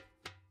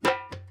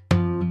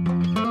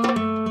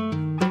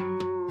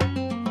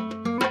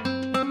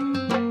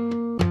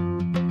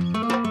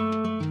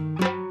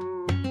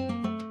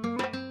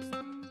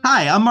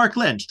Hi, I'm Mark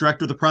Lynch,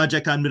 Director of the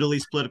Project on Middle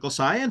East Political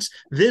Science.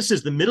 This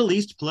is the Middle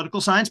East Political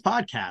Science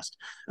Podcast.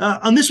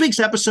 On this week's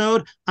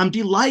episode, I'm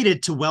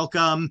delighted to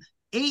welcome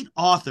 8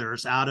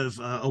 authors out of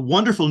a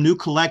wonderful new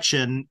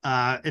collection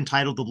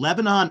entitled The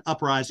Lebanon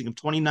Uprising of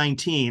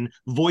 2019,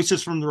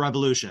 Voices from the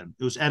Revolution.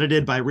 It was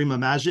edited by Rima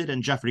Majid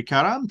and Jeffrey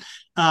Karam.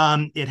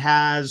 It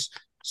has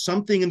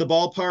something in the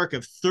ballpark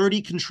of 30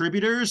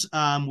 contributors.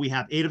 We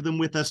have 8 of them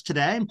with us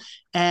today.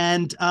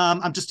 And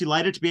I'm just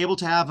delighted to be able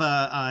to have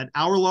an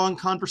hour-long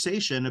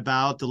conversation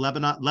about the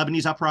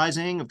Lebanese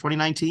uprising of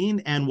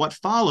 2019 and what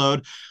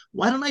followed.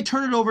 Why don't I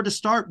turn it over to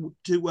start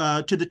to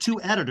the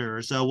 2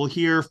 editors? We'll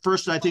hear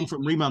first, I think,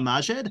 from Rima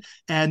Majid,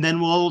 and then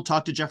we'll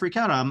talk to Jeffrey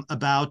Karam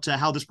about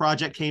how this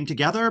project came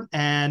together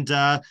and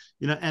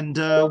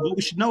what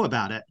we should know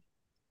about it.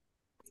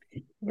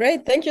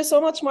 Great. Thank you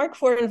so much, Mark,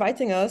 for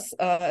inviting us.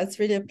 It's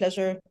really a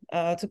pleasure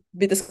to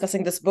be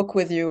discussing this book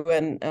with you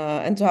and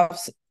to have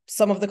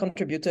some of the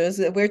contributors.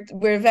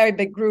 We're a very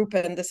big group,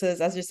 and this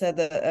is, as you said,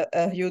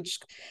 a huge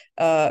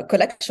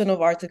collection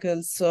of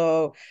articles.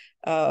 So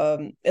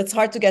it's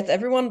hard to get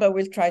everyone, but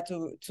we'll try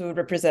to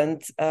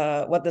represent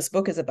what this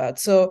book is about.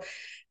 So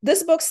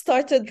this book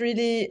started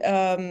really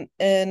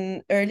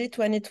in early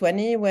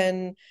 2020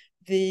 when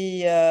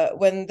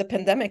the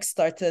pandemic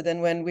started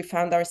and when we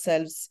found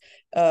ourselves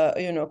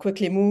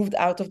quickly moved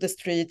out of the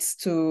streets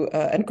to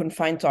and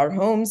confined to our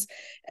homes.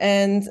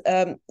 And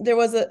there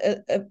was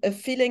a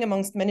feeling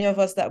amongst many of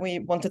us that we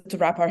wanted to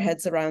wrap our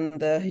heads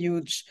around the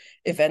huge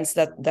events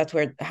that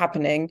were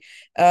happening,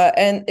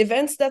 and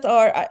events that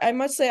are, I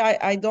must say,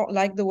 I don't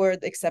like the word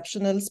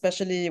exceptional,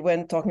 especially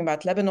when talking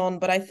about Lebanon,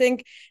 but I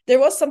think there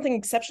was something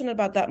exceptional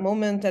about that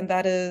moment, and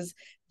that is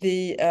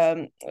the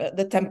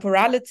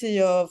temporality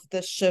of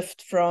the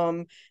shift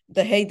from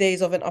the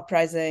heydays of an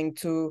uprising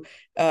to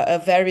a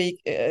very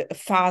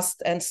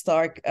fast and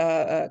stark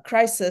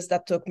crisis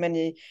that took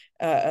many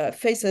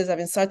phases. I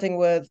mean, starting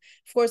with,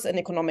 of course, an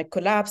economic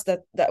collapse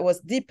that was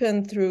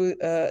deepened through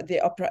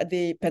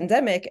the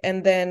pandemic,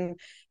 and then,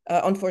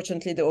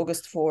 unfortunately, the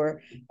August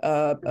 4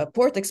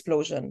 port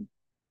explosion.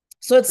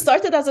 So it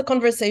started as a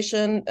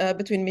conversation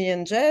between me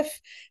and Jeff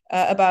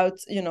about,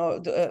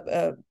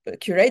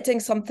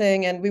 curating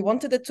something, and we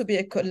wanted it to be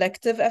a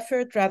collective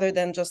effort rather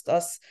than just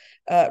us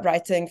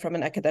writing from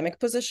an academic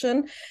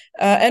position.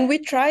 And we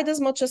tried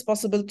as much as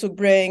possible to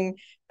bring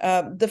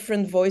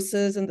different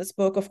voices in this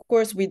book. Of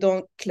course, we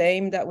don't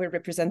claim that we're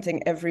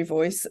representing every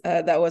voice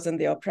that was in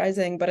the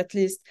uprising, but at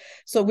least,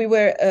 so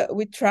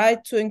we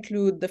tried to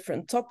include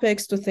different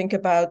topics to think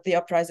about the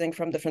uprising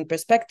from different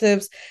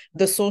perspectives: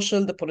 the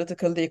social, the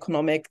political, the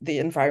economic, the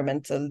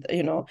environmental,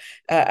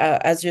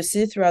 as you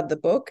see throughout the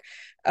book.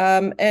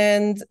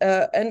 And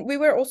we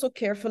were also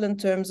careful in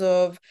terms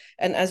of,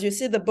 and as you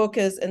see, the book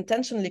is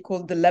intentionally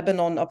called The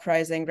Lebanon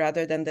Uprising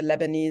rather than The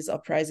Lebanese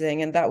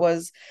Uprising, and that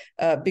was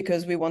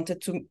because we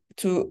wanted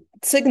to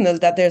signal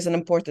that there's an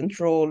important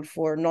role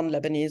for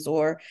non-Lebanese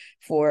or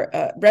for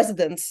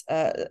residents,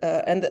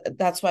 and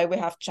that's why we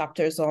have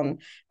chapters on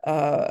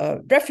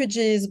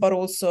refugees, but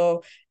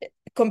also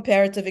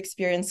comparative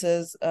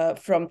experiences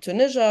from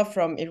Tunisia,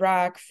 from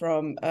Iraq,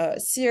 from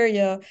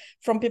Syria,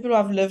 from people who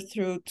have lived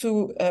through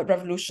 2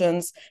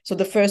 revolutions. So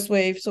the first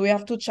wave, so we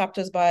have 2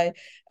 chapters by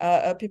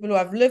people who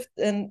have lived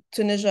in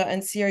Tunisia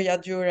and Syria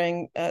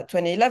during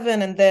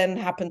 2011 and then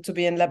happened to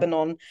be in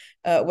Lebanon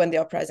when the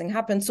uprising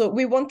happened. So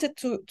we wanted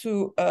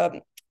to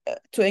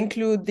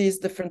include these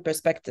different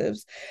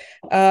perspectives.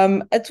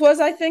 It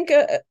was, I think,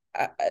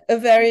 a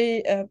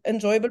very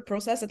enjoyable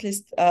process, at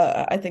least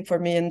I think for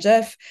me and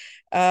Jeff,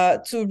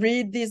 to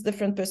read these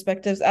different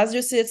perspectives. As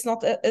you see,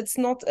 it's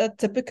not a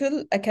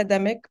typical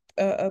academic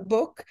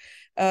book.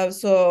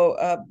 There's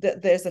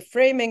a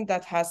framing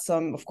that has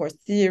some, of course,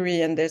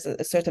 theory, and there's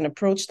a certain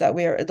approach that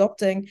we are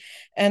adopting.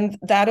 And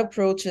that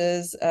approach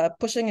is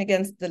pushing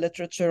against the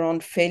literature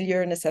on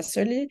failure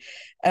necessarily.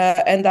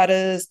 And that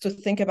is to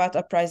think about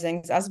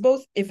uprisings as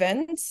both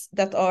events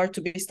that are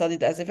to be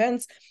studied as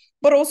events,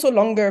 but also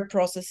longer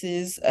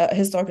processes,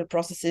 historical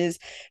processes,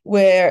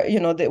 where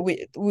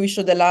we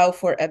should allow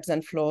for ebbs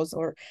and flows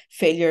or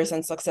failures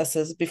and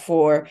successes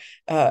before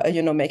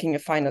making a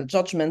final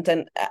judgment.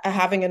 And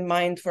having in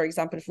mind, for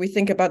example, if we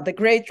think about the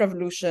great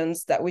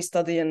revolutions that we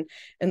study in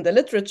the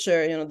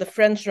literature, the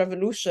French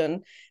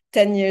Revolution,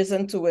 10 years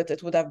into it,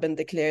 it would have been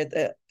declared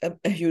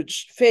a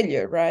huge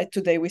failure, right?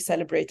 Today we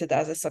celebrate it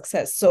as a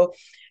success. So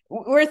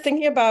we're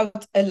thinking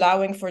about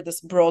allowing for this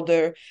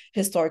broader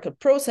historical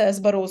process,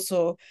 but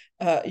also,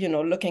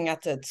 looking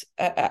at it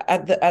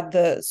at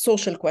the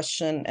social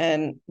question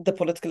and the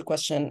political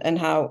question and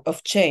how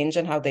of change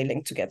and how they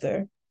link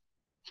together.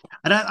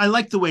 And I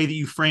like the way that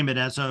you frame it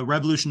as a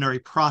revolutionary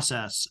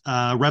process,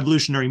 a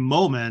revolutionary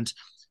moment,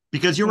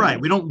 because you're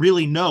right. We don't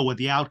really know what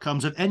the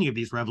outcomes of any of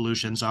these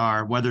revolutions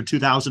are, whether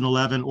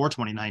 2011 or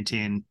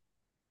 2019.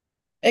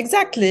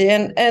 Exactly,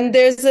 and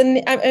there's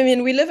an. I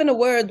mean, we live in a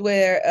world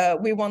where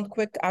we want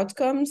quick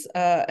outcomes,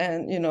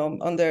 and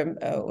under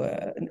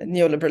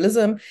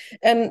neoliberalism.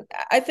 And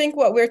I think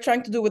what we're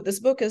trying to do with this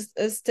book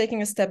is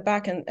taking a step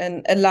back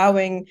and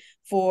allowing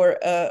for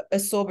a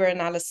sober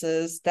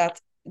analysis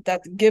that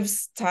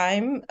gives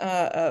time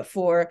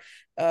for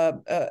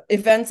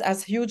events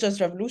as huge as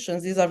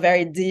revolutions. These are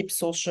very deep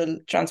social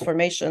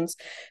transformations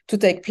to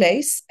take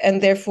place, and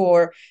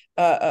therefore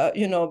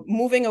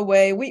moving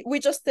away. We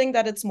just think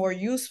that it's more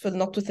useful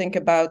not to think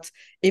about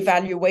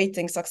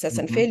evaluating success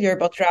and failure,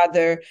 but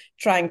rather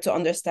trying to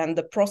understand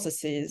the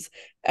processes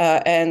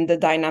and the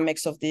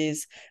dynamics of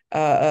these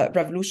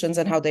revolutions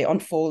and how they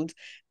unfold.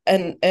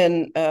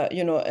 And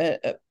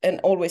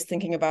always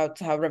thinking about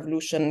how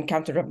revolution and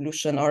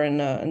counter-revolution are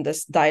in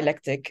this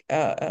dialectic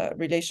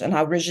relation,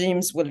 how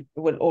regimes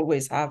will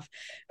always have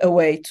a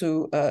way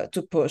to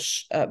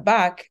push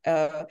back,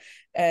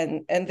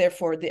 and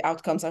therefore the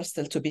outcomes are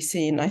still to be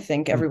seen, I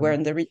think, everywhere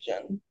in the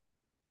region.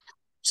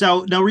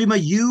 So now,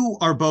 Reema, you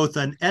are both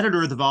an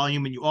editor of the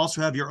volume and you also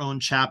have your own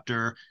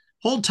chapter.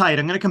 Hold tight.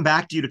 I'm going to come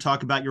back to you to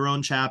talk about your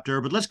own chapter,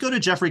 but let's go to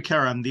Jeffrey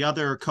Karam, the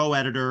other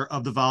co-editor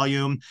of the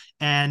volume.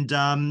 And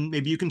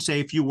maybe you can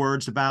say a few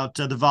words about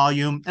the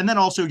volume and then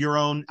also your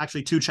own,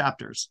 actually, 2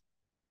 chapters.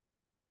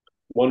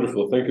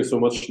 Wonderful. Thank you so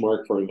much,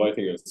 Mark, for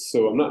inviting us.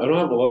 So I don't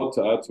have a lot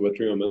to add to what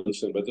Reema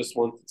mentioned, but just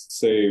wanted to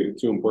say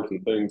 2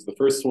 important things. The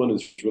first one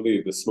is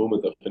really this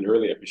moment of an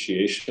early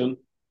appreciation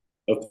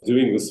of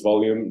doing this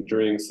volume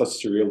during such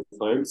surreal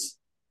times.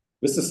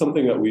 This is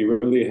something that we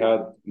really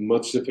had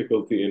much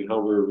difficulty in how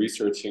we were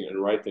researching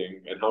and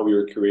writing and how we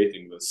were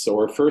creating this. So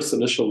our first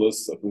initial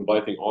list of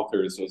inviting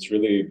authors was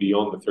really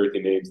beyond the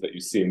 30 names that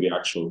you see in the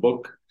actual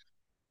book.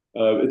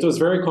 It was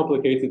very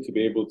complicated to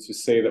be able to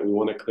say that we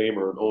want to claim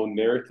our own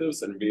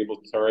narratives and be able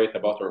to write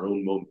about our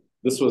own moment.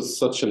 This was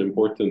such an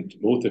important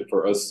motive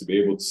for us to be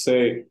able to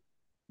say,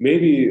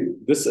 maybe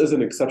this is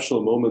an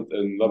exceptional moment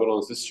in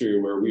Lebanon's history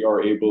where we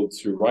are able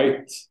to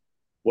write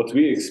what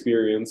we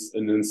experienced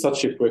and in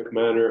such a quick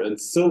manner and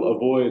still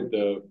avoid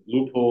the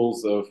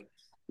loopholes of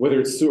whether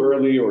it's too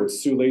early or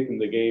it's too late in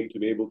the game to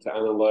be able to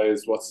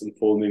analyze what's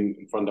unfolding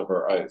in front of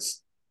our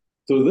eyes.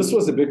 So this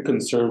was a big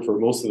concern for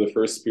most of the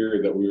first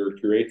period that we were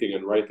curating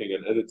and writing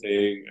and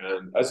editing.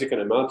 And as you can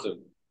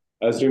imagine,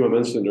 as Reema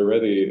mentioned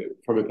already,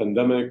 from a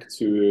pandemic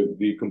to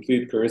the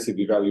complete currency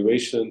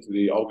devaluation to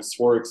the August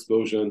 4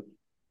 explosion,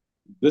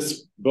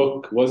 this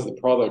book was the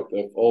product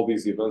of all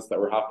these events that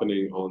were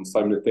happening on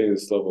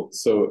simultaneous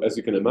levels. So as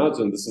you can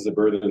imagine, this is a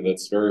burden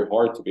that's very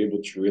hard to be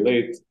able to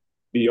relate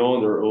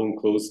beyond our own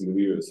close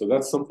milieu. So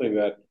that's something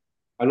that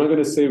I'm not going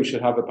to say we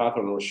should have a pat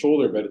on our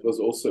shoulder, but it was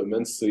also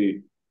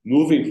immensely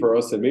moving for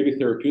us and maybe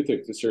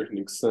therapeutic to a certain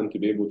extent to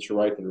be able to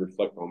write and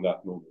reflect on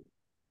that moment.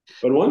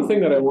 But one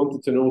thing that I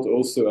wanted to note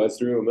also, as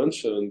Reema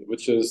mentioned,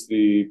 which is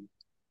the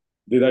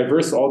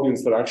diverse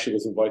audience that actually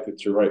was invited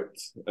to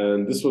write.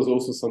 And this was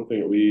also something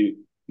that we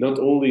not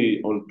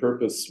only on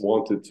purpose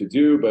wanted to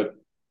do, but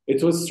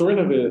it was sort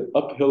of an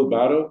uphill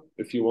battle,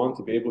 if you want,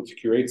 to be able to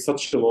curate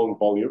such a long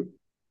volume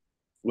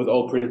with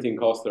all printing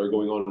costs that are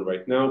going on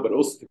right now, but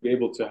also to be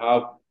able to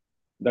have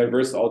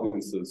diverse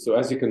audiences. So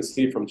as you can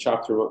see from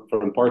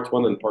part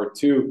 1 and part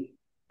 2,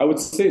 I would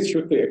say it's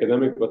strictly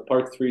academic, but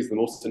part 3 is the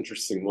most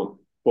interesting one.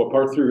 What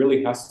part 3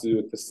 really has to do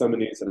with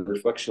testimonies and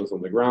reflections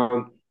on the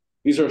ground.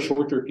 These are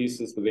shorter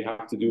pieces, but they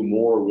have to do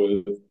more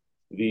with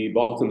the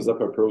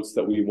bottoms-up approach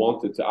that we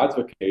wanted to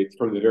advocate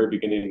from the very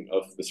beginning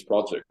of this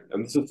project.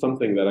 And this is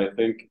something that I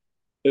think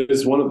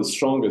is one of the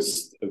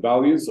strongest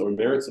values or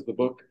merits of the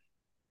book,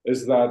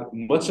 is that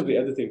much of the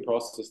editing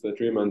process that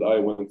Reema and I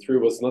went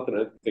through was not an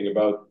editing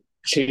about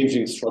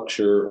changing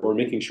structure or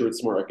making sure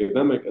it's more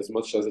academic as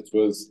much as it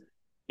was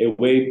a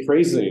way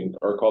praising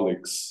our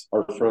colleagues,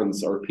 our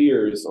friends, our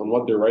peers on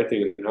what they're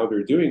writing and how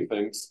they're doing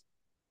things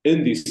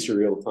in these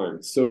surreal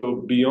times.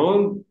 So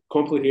beyond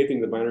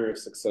complicating the binary of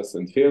success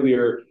and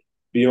failure,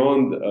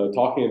 beyond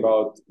talking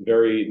about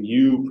very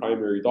new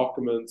primary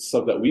documents,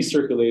 stuff that we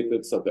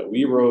circulated, stuff that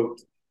we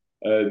wrote,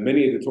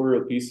 many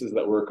editorial pieces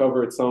that were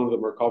covered, some of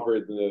them are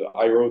covered.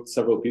 I wrote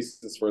several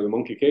pieces for the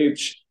Monkey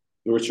Cage,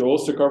 which are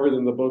also covered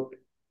in the book.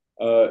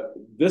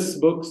 This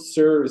book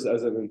serves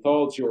as an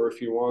anthology, or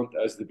if you want,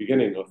 as the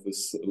beginning of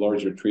this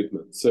larger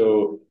treatment.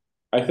 So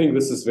I think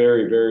this is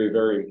very, very,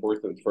 very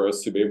important for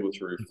us to be able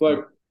to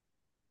reflect.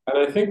 And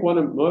I think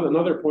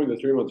another point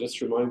that Reema just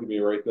reminded me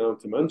right now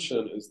to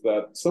mention is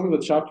that some of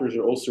the chapters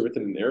are also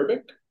written in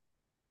Arabic,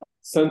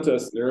 sent to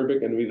us in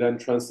Arabic, and we then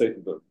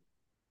translated them.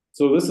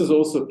 So this is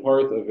also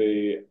part of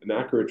an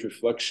accurate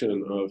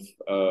reflection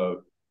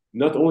of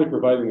not only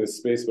providing this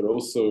space, but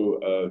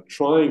also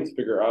trying to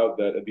figure out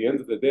that at the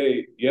end of the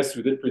day, yes,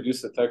 we did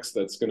produce a text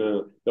that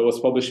was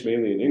published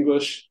mainly in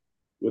English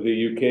with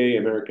the UK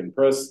American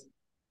press,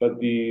 but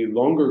the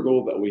longer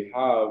goal that we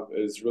have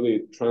is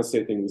really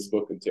translating this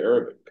book into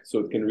Arabic so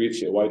it can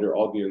reach a wider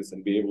audience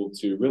and be able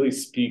to really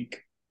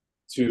speak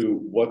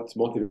to what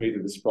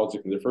motivated this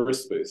project in the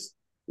first place.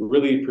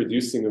 really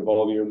producing a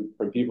volume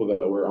from people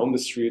that were on the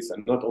streets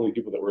and not only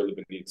people that were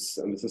Lebanese.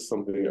 And this is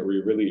something that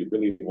we really,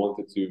 really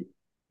wanted to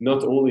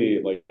not only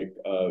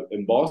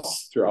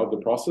emboss throughout the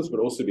process, but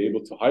also be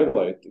able to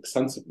highlight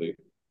extensively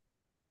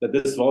that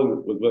this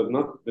volume would have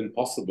not been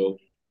possible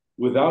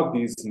without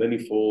these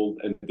manifold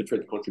and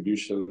different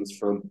contributions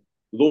from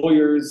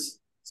lawyers,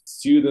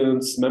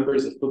 students,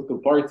 members of political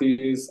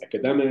parties,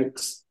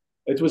 academics.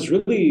 It was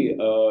really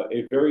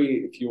a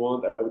very, if you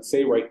want, I would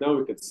say right now,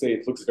 we could say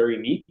it looks very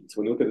neat.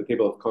 When you look at the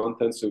table of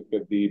contents, you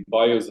look at the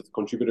bios of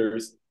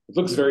contributors, it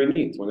looks very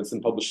neat when it's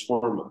in published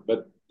format.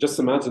 But just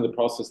imagine the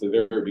process at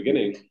the very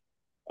beginning.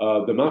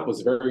 The map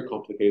was very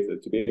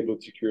complicated to be able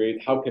to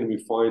create how can we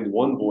find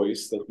one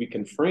voice that we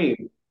can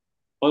frame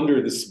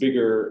under this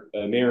bigger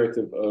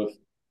narrative of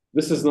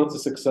this is not a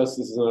success,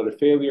 this is not a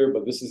failure,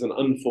 but this is an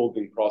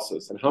unfolding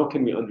process. And how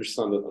can we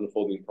understand that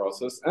unfolding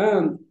process?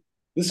 And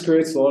this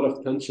creates a lot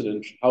of tension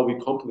in how we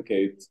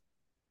complicate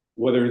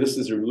whether this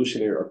is a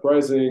revolutionary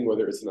uprising,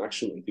 whether it's an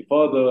actual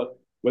intifada,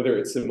 whether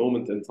it's a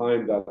moment in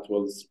time that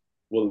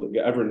will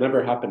ever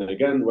never happen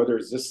again, whether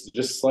it's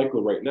just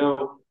cycle right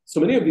now. So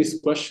many of these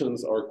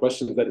questions are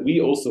questions that we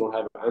also don't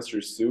have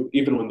answers to,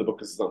 even when the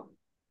book is done.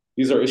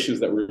 These are issues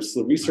that we're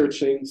still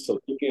researching, still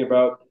thinking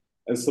about,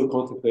 and still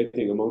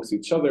contemplating amongst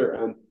each other.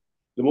 And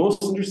the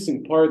most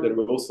interesting part that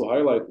we also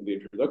highlight in the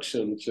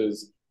introduction, which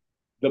is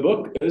the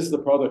book is the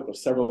product of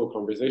several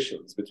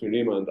conversations between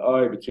Rima and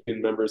I,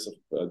 between members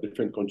of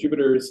different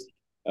contributors,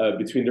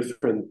 between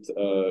different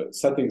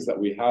settings that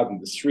we had in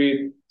the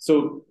street.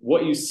 So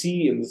what you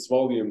see in this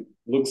volume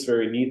looks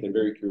very neat and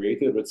very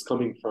creative. It's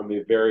coming from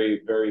a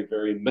very, very,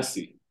 very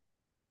messy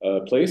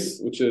place,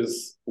 which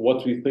is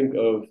what we think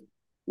of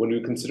when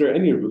we consider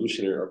any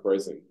revolutionary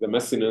uprising, the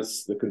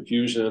messiness, the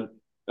confusion.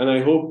 And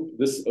I hope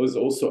this is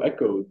also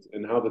echoed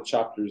in how the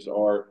chapters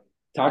are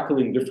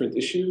tackling different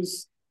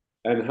issues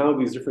and how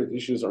these different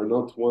issues are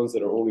not ones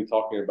that are only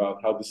talking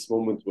about how this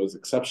moment was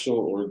exceptional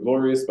or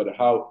glorious, but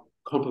how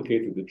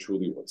complicated it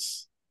truly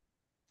was.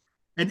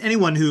 And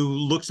anyone who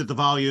looks at the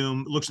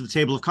volume, looks at the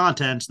table of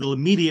contents, they'll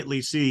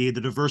immediately see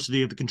the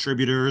diversity of the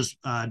contributors,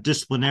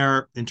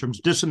 disciplinary in terms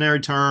of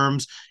disciplinary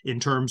terms, in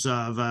terms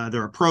of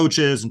their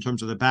approaches, in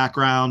terms of their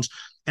backgrounds.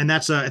 And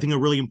that's, I think, a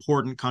really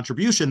important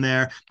contribution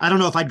there. I don't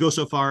know if I'd go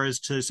so far as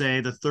to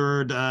say the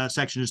third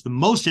section is the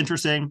most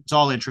interesting. It's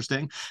all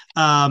interesting.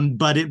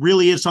 But it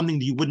really is something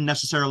that you wouldn't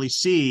necessarily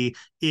see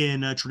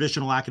in a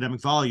traditional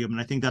academic volume. And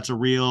I think that's a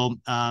real,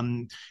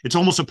 it's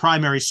almost a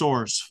primary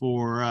source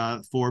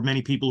for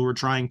many people who are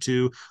trying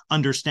to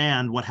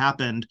understand what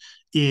happened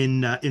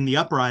in the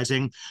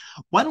uprising.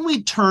 Why don't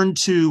we turn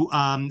to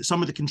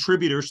some of the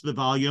contributors to the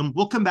volume?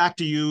 We'll come back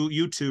to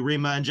you two,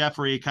 Rima and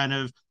Jeffrey, kind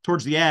of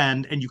towards the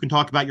end, and you can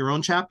talk about your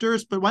own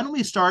chapters. But why don't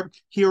we start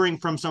hearing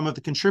from some of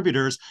the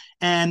contributors?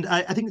 And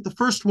I think the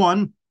first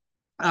one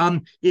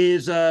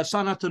is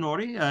Sana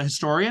Tonori, a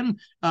historian,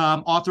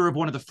 author of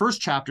one of the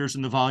first chapters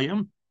in the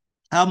volume.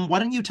 Why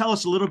don't you tell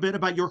us a little bit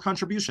about your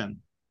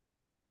contribution?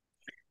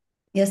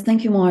 Yes,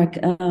 thank you, Mark.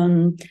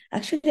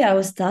 Actually, I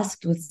was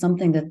tasked with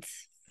something that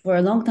for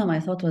a long time I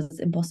thought was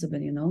impossible,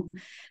 you know.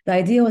 The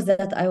idea was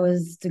that I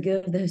was to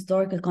give the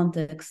historical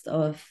context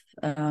of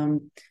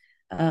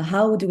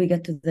how do we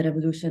get to the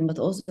revolution, but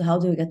also how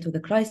do we get to the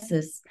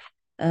crisis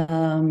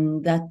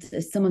that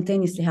is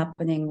simultaneously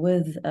happening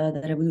with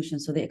the revolution,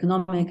 so the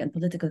economic and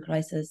political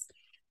crisis.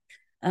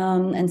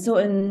 And so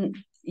in,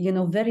 you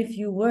know, very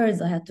few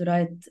words, I had to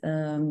write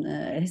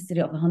a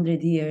history of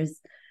 100 years,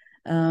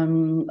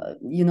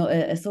 you know,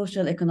 a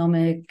social,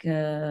 economic,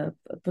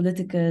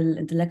 political,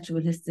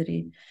 intellectual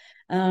history.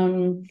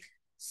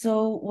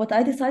 So what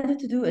I decided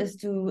to do is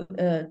to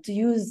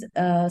use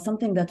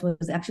something that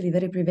was actually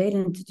very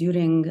prevalent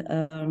during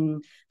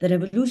the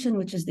revolution,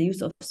 which is the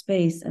use of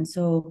space. And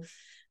so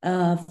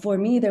for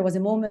me, there was a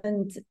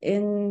moment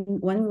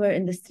when we were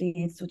in the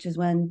streets, which is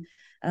when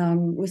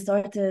we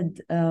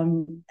started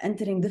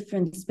entering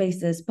different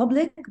spaces,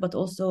 public, but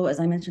also, as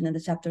I mentioned in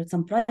the chapter,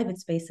 some private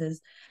spaces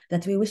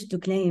that we wish to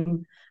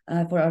claim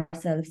for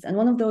ourselves. And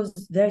one of those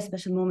very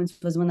special moments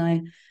was when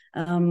I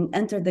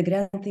entered the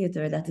Grand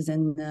Theater that is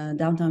in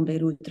downtown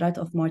Beirut, right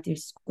off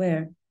Martyrs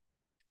Square.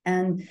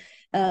 And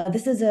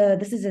this is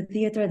a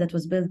theater that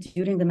was built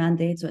during the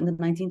Mandate, so in the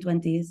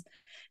 1920s.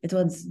 It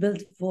was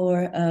built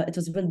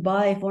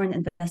by foreign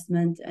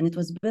investment, and it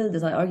was built,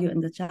 as I argue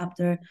in the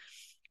chapter,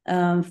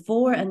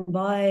 for and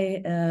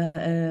by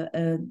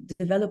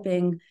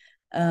developing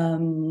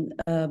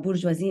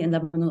bourgeoisie in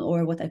Lebanon,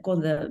 or what I call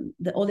the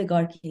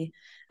oligarchy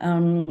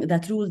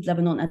that ruled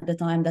Lebanon at the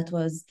time, that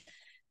was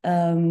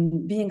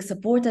being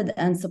supported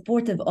and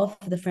supportive of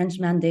the French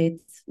Mandate,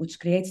 which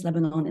creates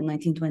Lebanon in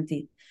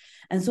 1920.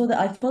 And so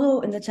I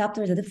follow in the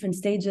chapter the different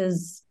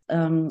stages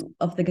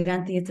of the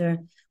Grand Theater,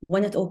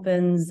 when it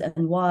opens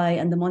and why,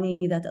 and the money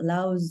that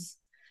allows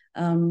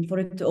for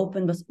it to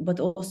open, but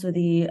also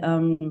the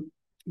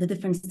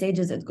different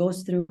stages it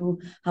goes through,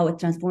 how it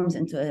transforms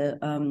into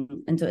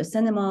a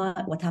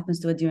cinema, what happens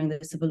to it during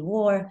the Civil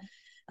War,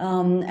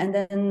 And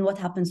then what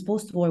happens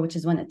post-war, which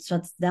is when it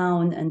shuts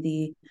down and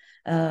the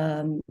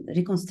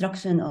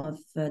reconstruction of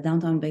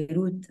downtown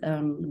Beirut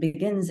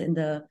begins in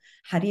the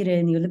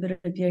Hariri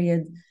neoliberal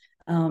period,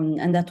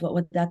 and that's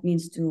what that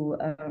means to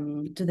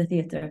the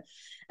theater.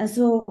 And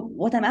so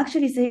what I'm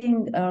actually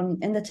saying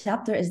in the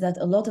chapter is that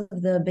a lot of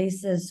the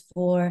basis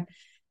for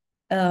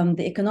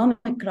the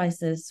economic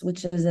crisis,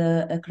 which is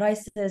a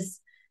crisis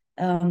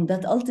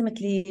that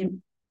ultimately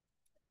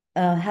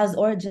has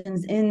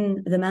origins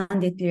in the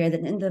mandate period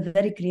and in the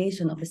very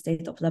creation of the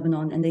state of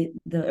Lebanon and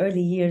the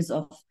early years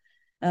of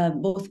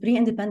both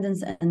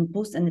pre-independence and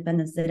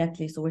post-independence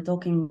directly. So we're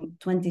talking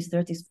 20s,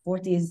 30s,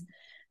 40s,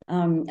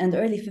 and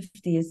early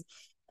 50s,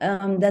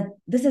 that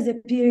this is a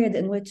period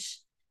in which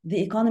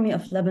the economy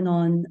of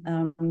Lebanon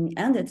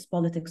and its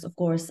politics, of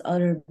course,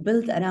 are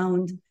built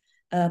around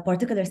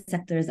particular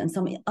sectors and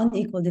some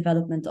unequal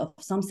development of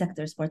some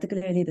sectors,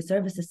 particularly the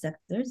services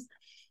sectors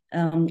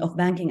of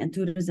banking and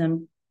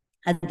tourism,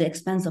 at the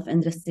expense of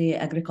industry,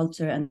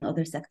 agriculture, and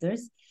other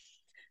sectors.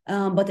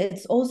 But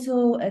it's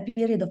also a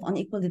period of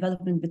unequal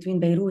development between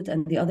Beirut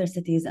and the other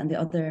cities and the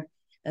other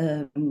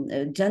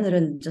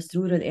general, just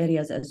rural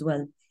areas as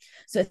well.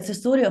 So it's a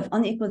story of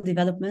unequal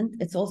development.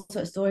 It's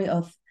also a story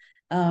of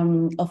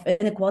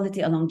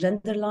inequality along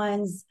gender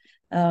lines,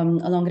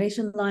 along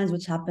racial lines,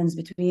 which happens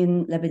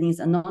between Lebanese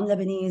and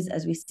non-Lebanese,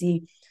 as we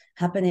see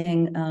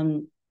happening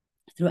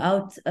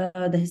throughout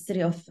the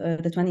history of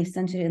the 20th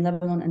century in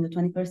Lebanon and the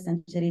 21st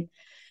century.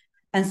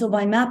 And so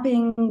by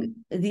mapping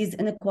these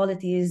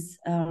inequalities,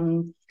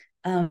 the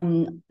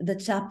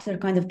chapter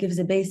kind of gives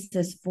a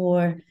basis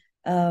for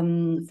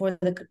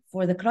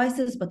the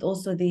crisis, but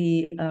also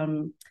the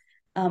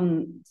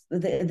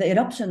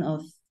eruption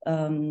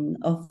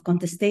of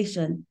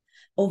contestation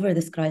over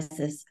this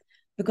crisis.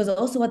 Because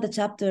also what the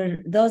chapter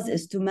does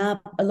is to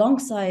map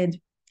alongside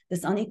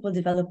this unequal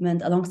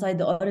development, alongside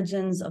the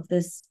origins of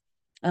this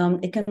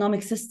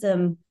economic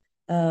system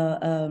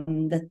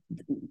that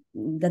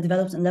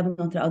develops in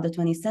Lebanon throughout the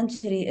 20th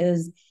century,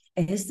 is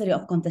a history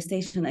of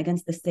contestation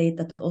against the state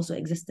that also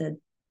existed.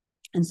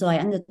 And so I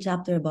end the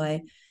chapter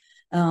by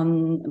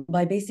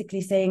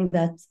basically saying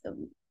that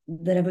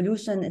the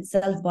revolution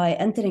itself, by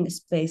entering a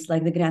space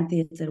like the Grand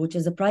Theater, which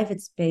is a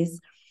private space,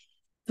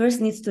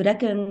 first needs to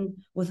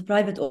reckon with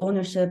private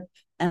ownership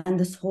and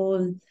this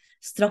whole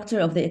structure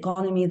of the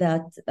economy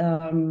that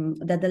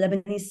the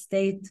Lebanese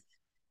state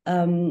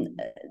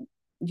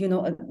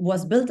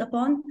was built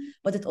upon,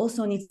 but it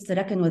also needs to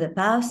reckon with a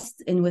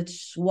past in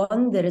which,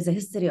 one, there is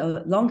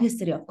a long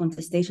history of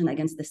contestation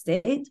against the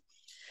state,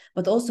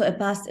 but also a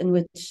past in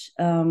which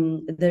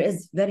there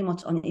is very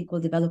much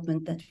unequal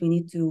development that we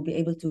need to be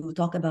able to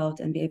talk about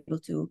and be able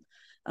to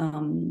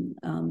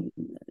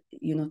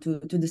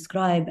to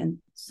describe, and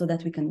so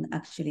that we can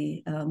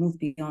actually move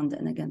beyond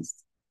and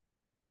against.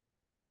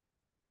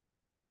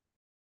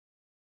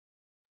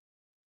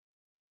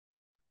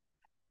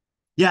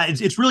 Yeah,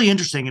 it's really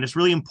interesting, and it's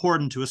really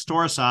important to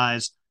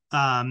historicize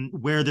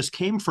where this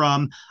came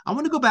from. I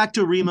want to go back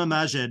to Rima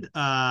Majid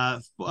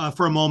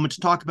for a moment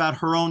to talk about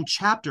her own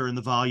chapter in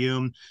the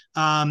volume,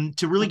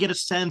 to really get a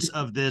sense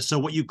of this. So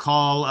what you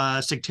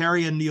call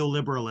sectarian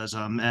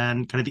neoliberalism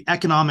and kind of the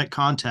economic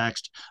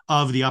context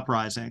of the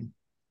uprising.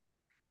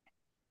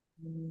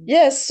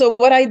 Yes, so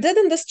what I did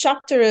in this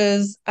chapter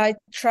is I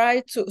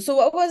tried to, so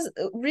what was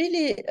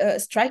really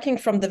striking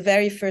from the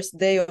very first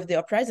day of the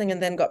uprising,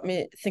 and then got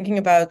me thinking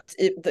about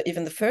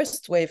even the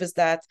first wave, is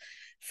that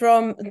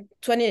from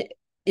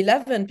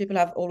 2011, people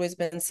have always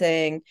been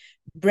saying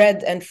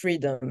bread and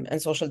freedom and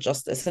social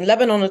justice. In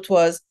Lebanon,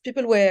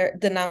 people were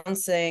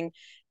denouncing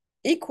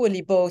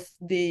equally both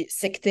the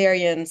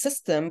sectarian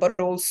system, but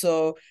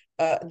also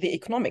the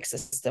economic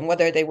system,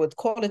 whether they would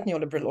call it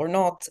neoliberal or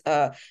not.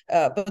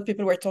 But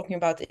people were talking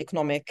about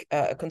economic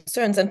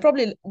concerns. And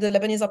probably the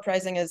Lebanese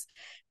uprising is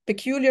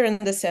peculiar in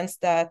the sense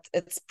that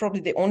it's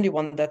probably the only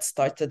one that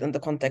started in the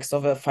context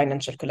of a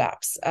financial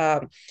collapse.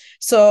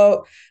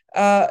 So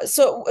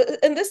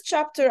in this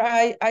chapter,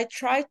 I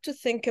tried to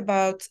think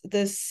about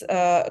this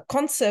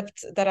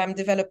concept that I'm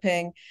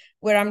developing,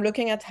 where I'm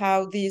looking at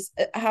how these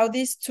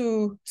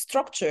two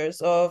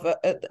structures of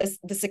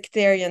the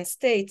sectarian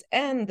state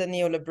and the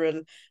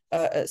neoliberal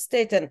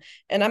state, and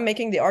I'm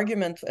making the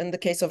argument in the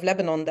case of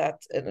Lebanon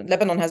that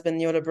Lebanon has been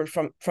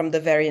neoliberal from the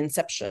very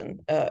inception.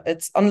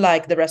 It's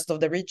unlike the rest of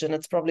the region.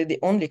 It's probably the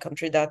only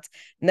country that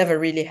never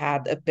really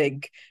had a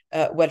big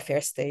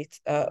welfare state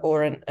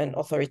or an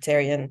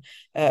authoritarian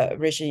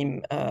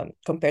regime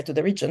compared to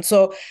the region.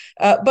 So,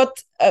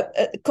 but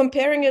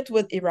comparing it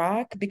with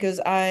Iraq, because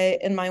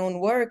in my own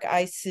work,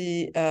 I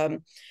see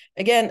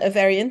again a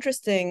very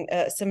interesting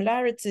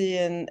similarity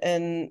in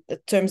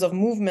terms of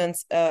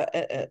movements.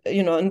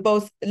 In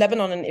both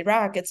Lebanon and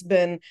Iraq, it's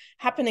been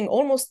happening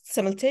almost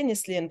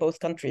simultaneously in both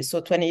countries. So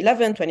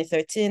 2011,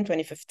 2013,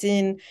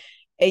 2015.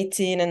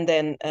 18 and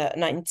then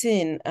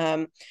 19.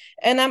 And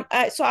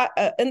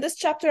in this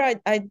chapter,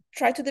 I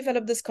try to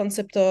develop this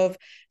concept of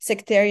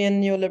sectarian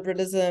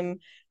neoliberalism,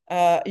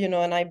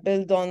 and I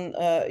build on,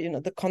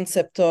 the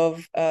concept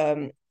of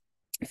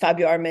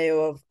Fabio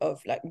Armeo of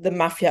like the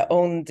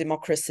mafia-owned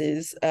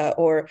democracies,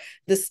 or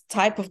this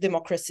type of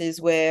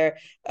democracies where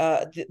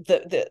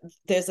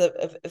there's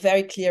a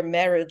very clear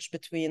marriage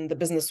between the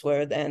business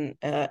world and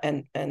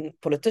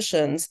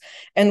politicians,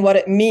 and what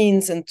it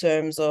means in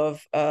terms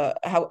of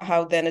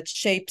how then it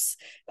shapes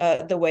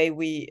the way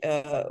we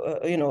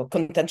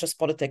contentious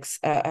politics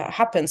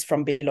happens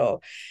from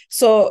below.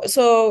 So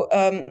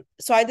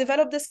I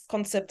developed this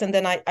concept, and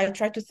then I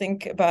try to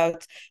think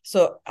about,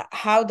 so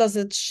how does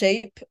it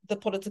shape the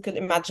political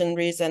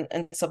imaginaries and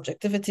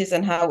subjectivities,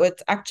 and how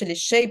it actually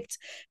shaped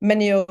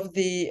many of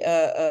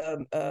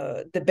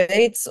the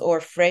debates or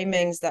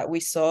framings that we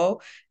saw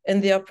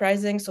in the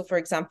uprising. So, for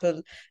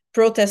example,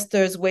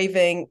 protesters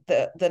waving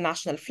the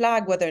national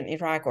flag, whether in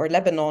Iraq or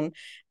Lebanon,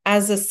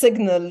 as a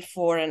signal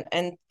for an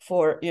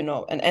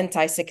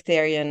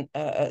anti-sectarian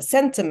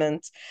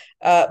sentiment,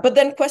 but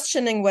then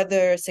questioning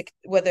whether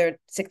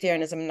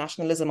sectarianism and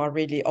nationalism are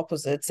really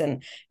opposites,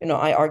 and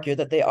I argue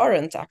that they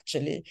aren't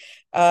actually.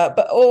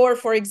 Or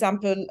for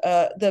example,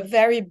 the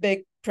very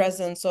big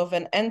presence of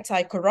an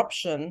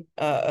anti-corruption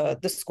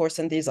discourse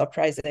in these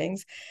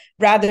uprisings,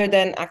 rather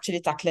than actually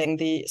tackling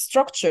the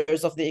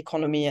structures of the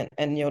economy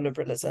and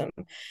neoliberalism.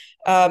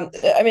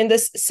 I mean,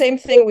 this same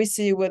thing we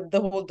see with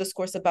the whole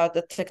discourse about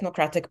the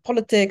technocratic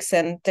politics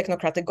and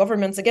technocratic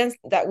governments, against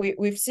that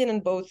we've seen in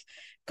both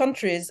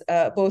countries,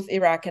 both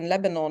Iraq and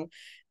Lebanon,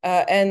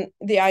 and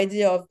the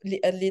idea of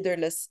a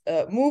leaderless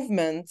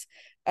movement.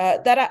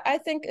 That I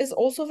think is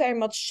also very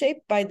much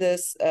shaped by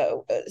this,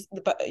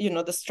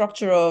 the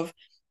structure of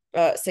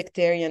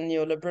sectarian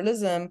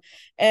neoliberalism.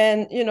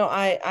 And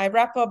I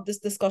wrap up this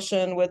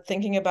discussion with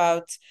thinking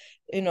about,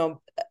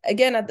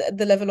 again, at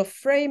the level of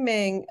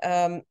framing,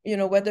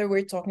 whether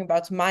we're talking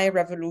about my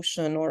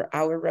revolution or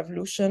our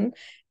revolution,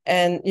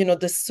 and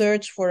the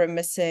search for a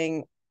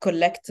missing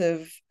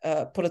collective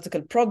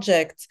political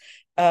project,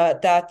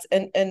 that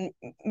and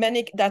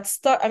many that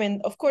start. I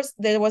mean, of course,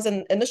 there was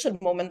an initial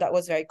moment that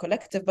was very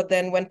collective, but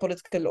then when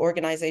political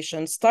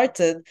organization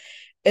started,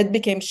 it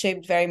became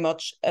shaped very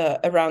much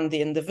around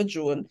the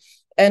individual.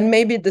 And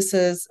maybe this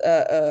is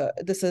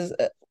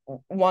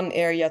one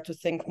area to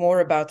think more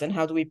about, and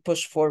how do we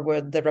push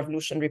forward the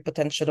revolutionary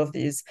potential of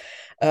these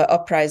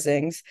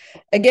uprisings.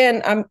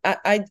 Again,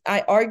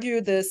 I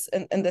argue this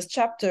in this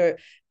chapter.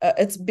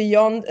 It's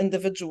beyond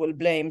individual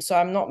blame. So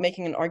I'm not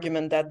making an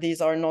argument that these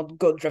are not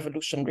good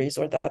revolutionaries,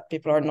 or that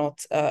people are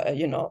not,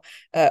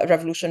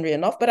 revolutionary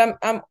enough. But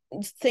I'm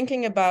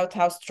thinking about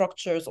how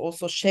structures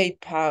also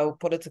shape how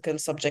political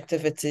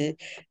subjectivity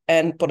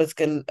and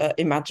political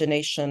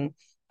imagination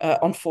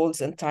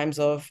unfolds in times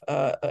of,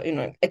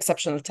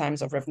 exceptional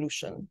times of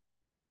revolution.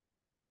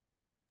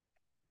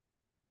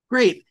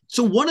 Great.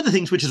 So one of the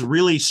things which is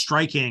really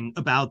striking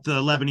about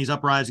the Lebanese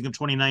uprising of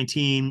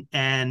 2019,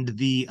 and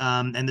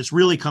this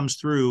really comes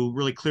through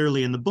really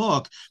clearly in the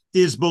book,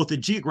 is both the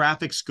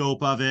geographic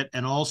scope of it,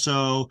 and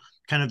also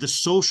kind of the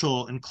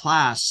social and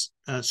class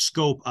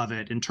scope of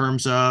it, in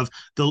terms of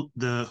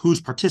the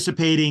who's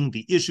participating,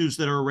 the issues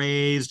that are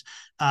raised,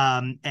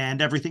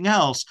 and everything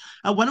else.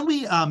 Why don't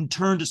we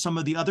turn to some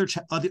of the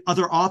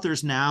other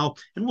authors now,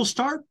 and we'll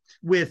start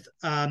with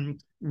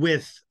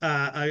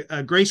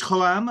Grace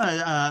Hallam,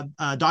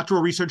 a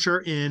doctoral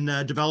researcher in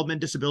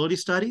development disability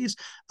studies.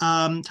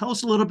 Tell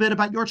us a little bit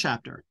about your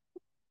chapter.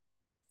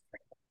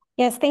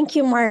 Yes, thank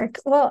you, Mark.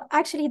 Well,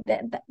 actually,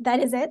 that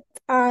is it.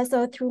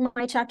 So through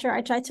my chapter,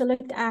 I tried to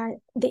look at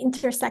the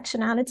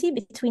intersectionality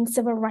between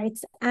civil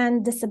rights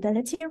and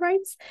disability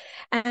rights.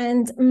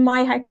 And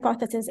my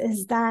hypothesis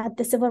is that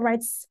the civil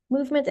rights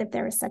movement, if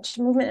there is such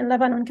a movement in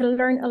Lebanon, can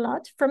learn a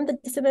lot from the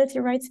disability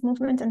rights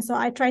movement. And so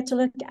I tried to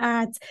look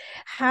at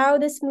how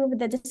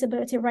the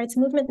disability rights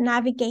movement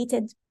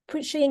navigated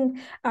pushing,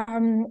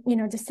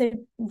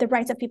 the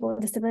rights of people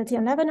with disability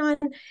in Lebanon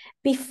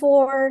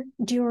before,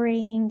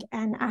 during,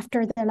 and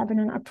after the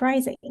Lebanon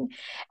uprising.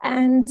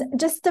 And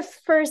just the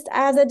first,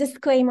 as a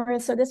disclaimer,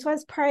 so this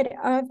was part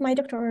of my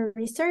doctoral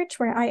research,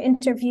 where I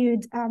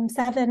interviewed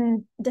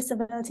 7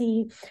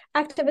 disability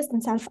activists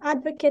and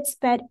self-advocates,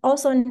 but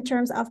also in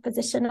terms of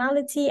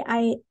positionality,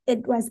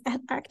 it was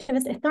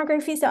activist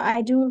ethnography. So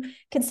I do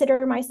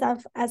consider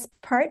myself as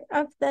part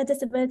of the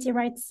disability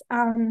rights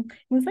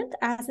movement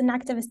as an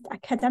activist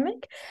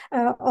academic,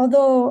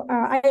 although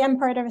I am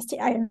part of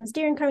I am a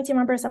steering committee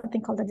member of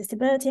something called the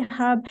Disability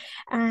Hub,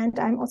 and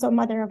I'm also a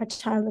mother of a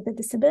child with a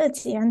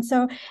disability. And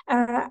so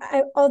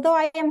although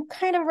I am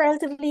kind of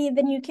relatively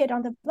the new kid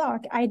on the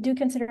block, I do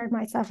consider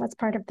myself as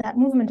part of that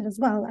movement as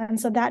well. And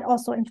so that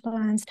also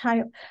influenced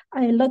how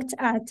I looked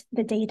at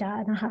the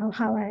data and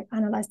how I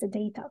analyzed the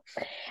data.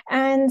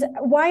 And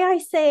why I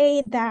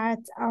say that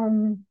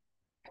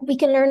we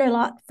can learn a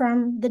lot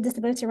from the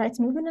disability rights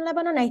movement in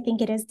Lebanon. I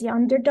think it is the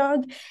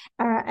underdog,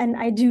 and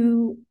I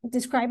do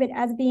describe it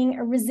as being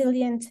a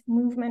resilient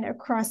movement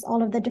across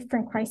all of the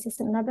different crises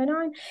in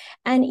Lebanon.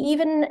 And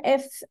even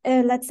if,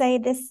 let's say,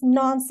 this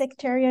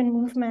non-sectarian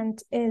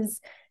movement is,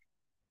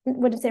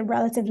 wouldn't say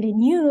relatively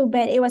new,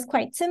 but it was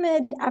quite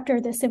timid after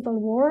the Civil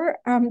War,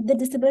 the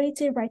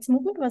disability rights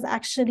movement was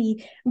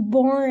actually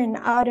born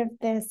out of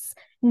this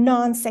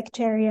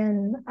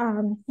non-sectarian,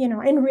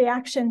 in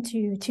reaction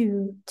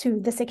to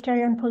the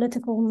sectarian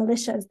political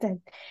militias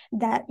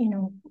that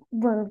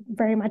were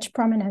very much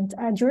prominent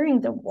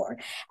during the war.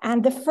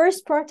 And the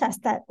first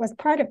protest that was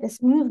part of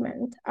this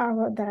movement,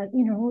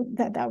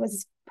 that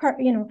was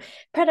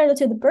parallel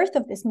to the birth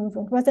of this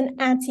movement, was an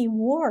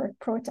anti-war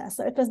protest.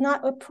 So it was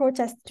not a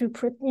protest to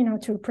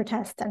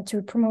protest and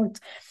to promote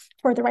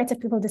for the rights of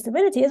people with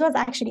disabilities. It was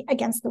actually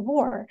against the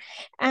war.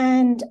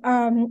 And,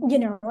 and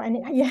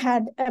you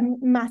had a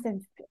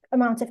massive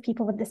amount of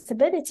people with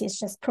disabilities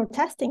just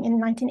protesting in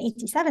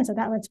 1987. So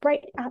that was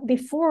right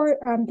before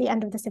the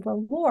end of the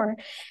Civil War.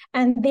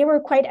 And they were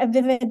quite a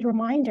vivid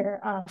reminder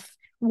of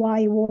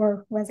why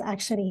war was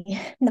actually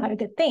not a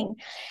good thing.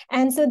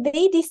 And so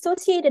they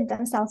dissociated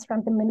themselves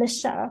from the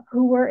militia,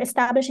 who were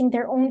establishing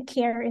their own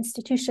care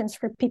institutions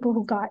for people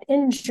who got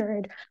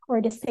injured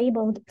or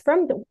disabled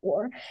from the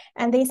war.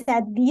 And they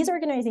said, these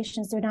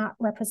organizations do not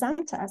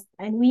represent us,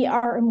 and we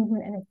are a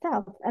movement in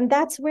itself. And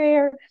that's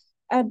where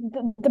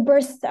the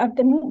birth of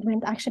the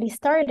movement actually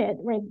started.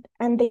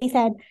 And they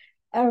said,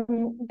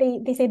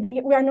 they said,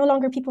 we are no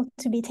longer people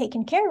to be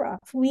taken care of.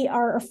 We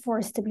are a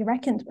force to be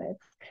reckoned with.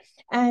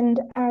 And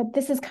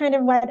this is kind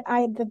of what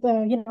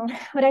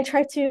what I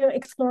try to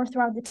explore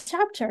throughout the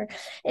chapter,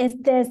 is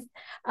this,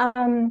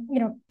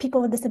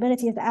 people with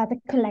disabilities as a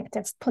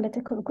collective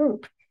political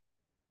group.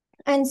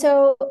 And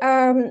so,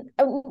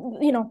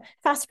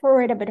 fast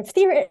forward a bit of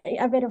theory,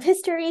 a bit of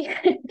history,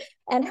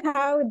 and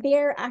how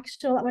their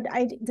actual, what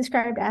I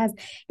described as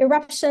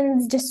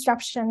eruptions,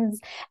 disruptions,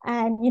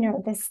 and,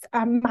 this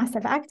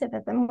massive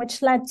activism,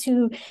 which led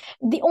to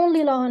the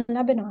only law in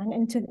Lebanon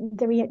into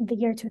the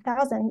year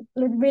 2000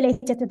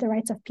 related to the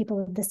rights of people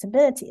with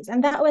disabilities.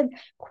 And that was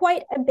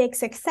quite a big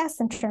success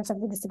in terms of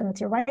the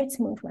disability rights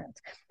movement.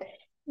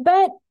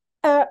 But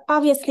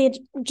obviously,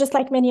 just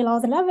like many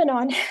laws in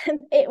Lebanon,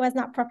 it was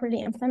not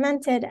properly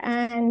implemented.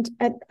 And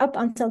up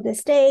until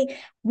this day,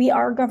 we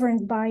are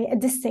governed by a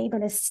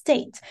disableist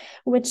state,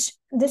 which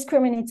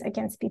discriminates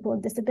against people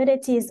with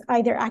disabilities,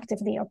 either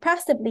actively or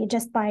passively,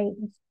 just by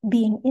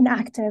being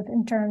inactive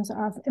in terms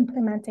of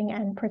implementing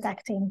and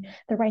protecting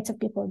the rights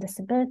of people with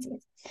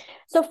disabilities.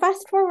 So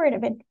fast forward a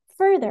bit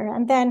further,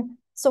 and then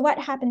so what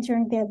happened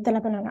during the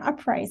Lebanon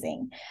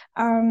uprising?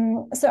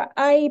 So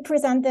I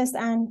present this,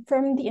 and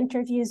from the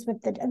interviews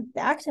with the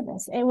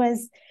activists, it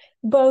was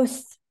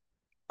both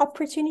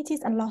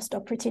opportunities and lost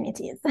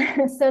opportunities.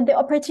 So the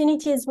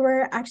opportunities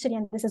were actually,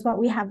 and this is what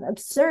we have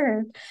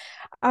observed,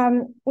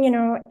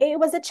 it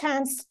was a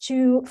chance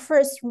to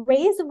first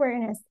raise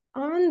awareness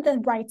on the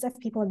rights of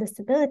people with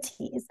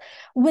disabilities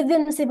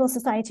within the civil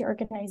society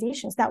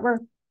organizations that were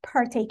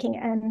partaking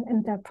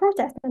in the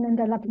protest and in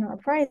the Lebanon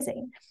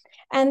uprising.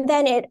 And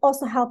then it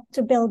also helped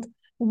to build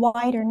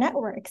wider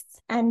networks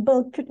and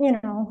build,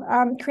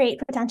 create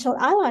potential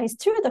allies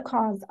to the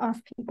cause of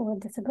people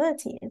with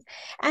disabilities,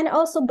 and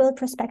also build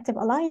prospective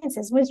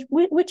alliances,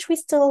 which we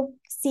still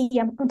see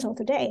until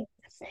today.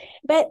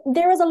 But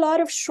there was a lot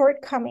of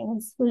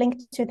shortcomings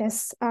linked to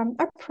this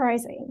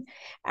uprising.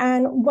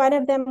 And one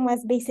of them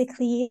was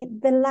basically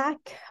the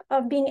lack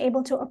of being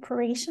able to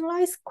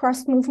operationalize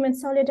cross-movement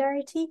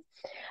solidarity.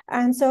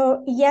 And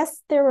so,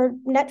 yes, there were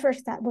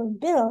networks that were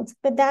built,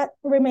 but that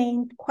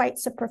remained quite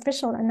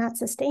superficial and not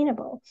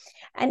sustainable.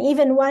 And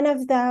even one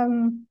of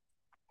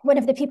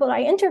the people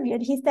I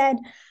interviewed, he said,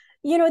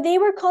 they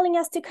were calling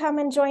us to come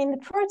and join the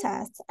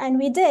protests, and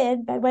we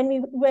did. But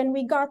when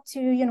we got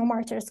to,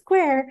 Martyr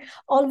Square,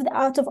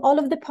 out of all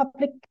of the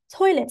public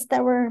toilets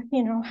that were,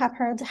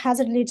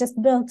 haphazardly just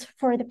built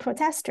for the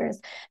protesters,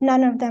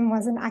 none of them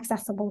was an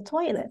accessible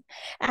toilet.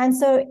 And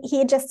so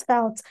he just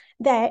felt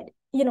that,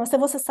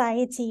 civil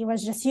society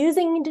was just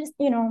using,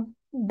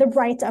 the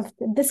right of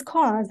this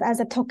cause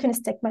as a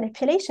tokenistic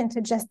manipulation to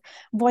just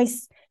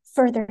voice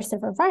further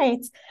civil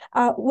rights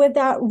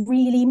without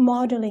really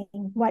modeling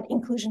what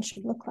inclusion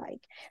should look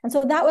like. And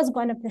so that was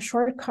one of the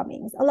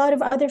shortcomings. A lot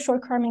of other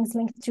shortcomings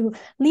linked to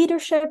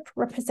leadership,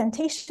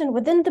 representation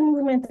within the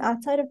movement,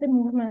 outside of the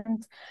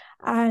movement,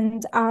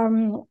 and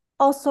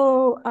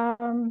also,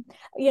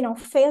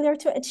 failure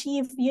to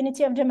achieve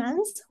unity of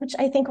demands, which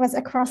I think was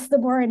across the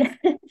board,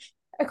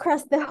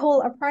 across the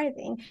whole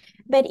uprising,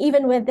 but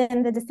even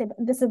within the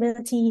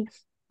disability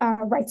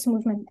rights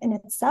movement in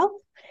itself.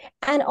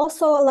 And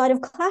also a lot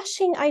of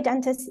clashing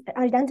identities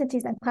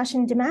and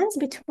clashing demands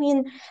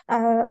between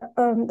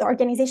the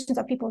organizations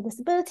of people with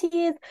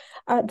disabilities,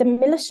 the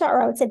militia,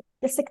 or I would say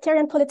the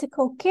sectarian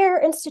political care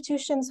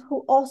institutions,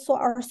 who also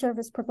are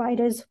service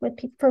providers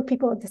for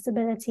people with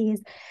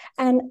disabilities,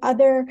 and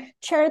other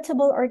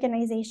charitable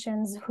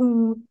organizations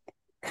who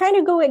kind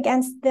of go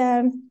against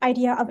the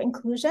idea of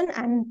inclusion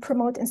and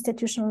promote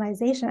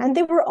institutionalization. And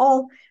they were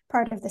all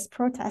part of this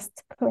protest,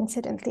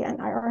 coincidentally and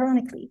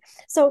ironically.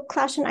 So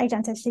clashing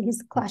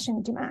identities,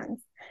 clashing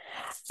demands.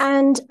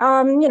 And,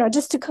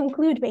 just to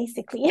conclude,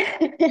 basically,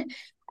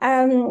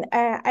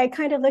 I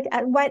kind of look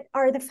at what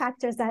are the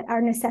factors that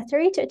are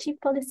necessary to achieve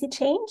policy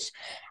change.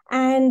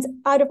 And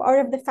out of all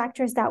of the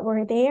factors that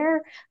were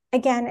there,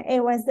 again,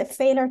 it was the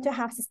failure to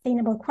have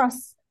sustainable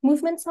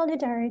movement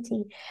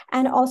solidarity,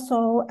 and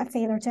also a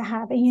failure to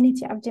have a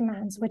unity of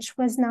demands, which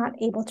was not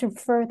able to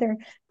further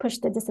push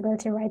the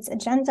disability rights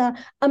agenda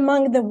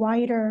among the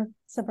wider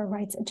civil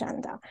rights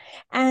agenda.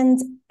 And,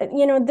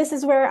 this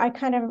is where I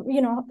kind of,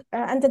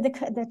 ended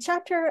the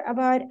chapter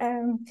about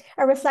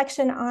a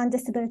reflection on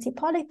disability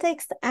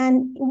politics,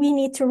 and we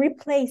need to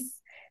replace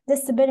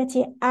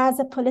disability as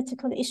a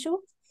political issue.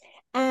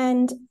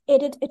 And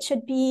it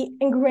should be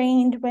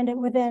ingrained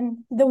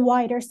within the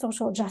wider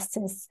social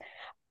justice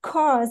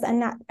cause and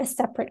not a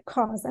separate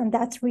cause. And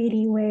that's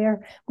really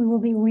where we will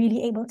be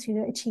really able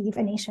to achieve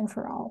a nation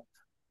for all.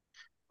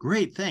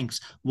 Great, thanks.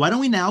 Why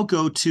don't we now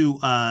go to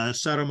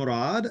Sarah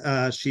Morad?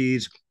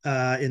 She's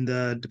in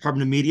the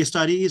Department of Media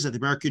Studies at the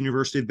American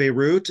University of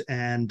Beirut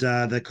and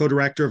the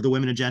co-director of the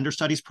Women and Gender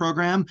Studies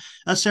program.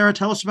 Sarah,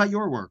 tell us about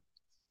your work.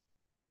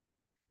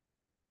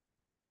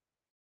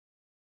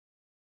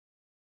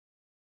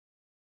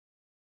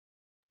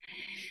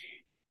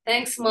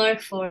 Thanks,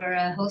 Mark, for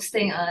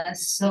hosting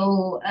us.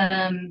 So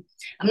I'm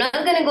not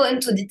going to go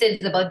into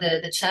details about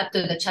the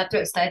chapter. The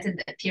chapter is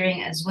titled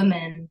Appearing as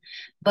Women,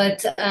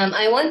 but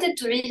I wanted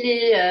to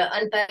really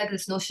unpack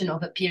this notion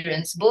of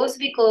appearance, both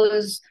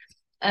because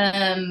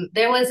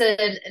there was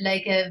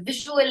a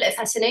visual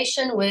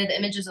fascination with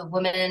images of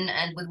women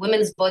and with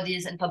women's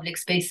bodies in public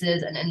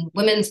spaces and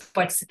women's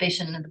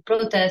participation in the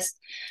protest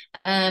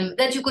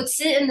that you could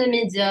see in the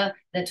media,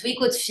 that we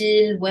could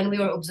feel when we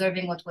were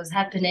observing what was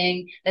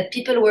happening, that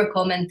people were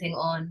commenting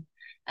on.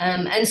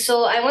 And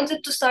so I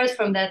wanted to start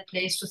from that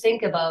place to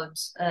think about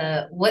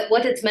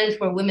what it meant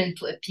for women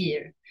to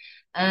appear.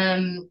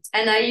 And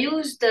I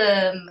used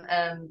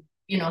Hannah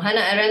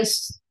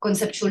Arendt's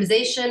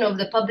conceptualization of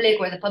the public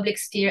or the public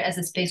sphere as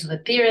a space of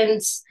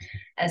appearance,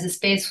 as a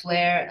space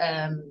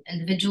where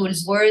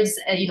individuals' words,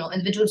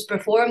 individuals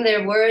perform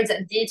their words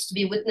and deeds to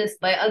be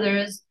witnessed by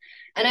others.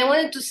 And I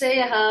wanted to say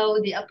how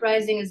the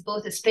uprising is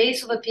both a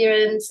space of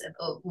appearance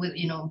with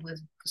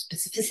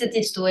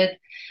specificities to it,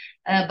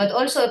 but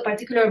also a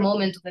particular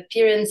moment of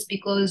appearance,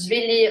 because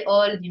really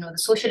all, the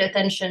social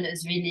attention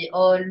is really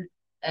all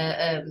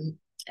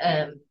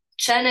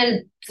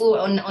channeled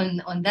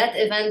on that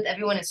event.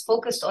 Everyone is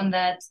focused on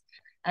that.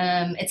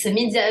 It's a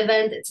media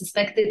event, it's a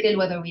spectacle,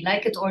 whether we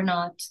like it or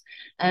not.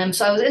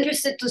 So I was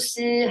interested to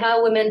see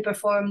how women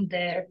performed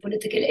their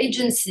political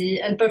agency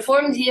and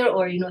performed here,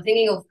 or,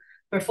 thinking of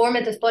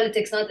performative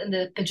politics, not in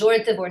the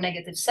pejorative or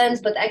negative sense,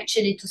 but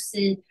actually to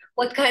see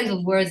what kinds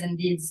of words and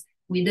deeds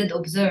we did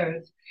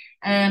observe.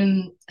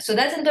 So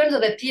that's in terms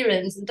of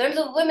appearance. In terms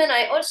of women,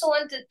 I also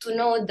wanted to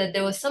note that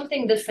there was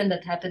something different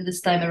that happened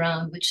this time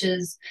around, which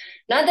is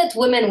not that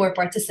women were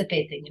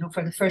participating,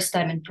 for the first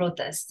time in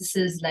protests. This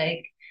is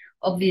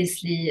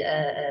obviously,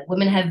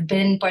 women have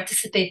been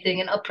participating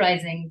in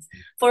uprisings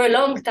for a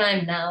long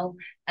time now.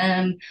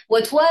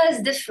 What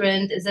was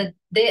different is that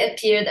they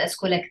appeared as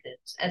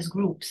collectives, as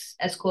groups,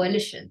 as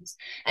coalitions.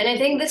 And I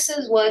think this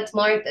is what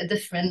marked a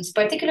difference,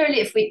 particularly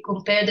if we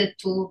compared it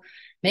to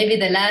maybe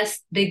the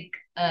last big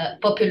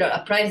popular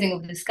uprising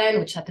of this kind,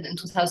 which happened in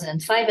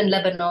 2005 in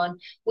Lebanon.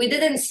 We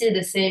didn't see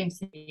the same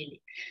thing,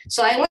 really.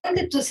 So I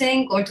wanted to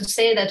think, or to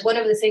say, that one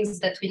of the things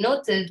that we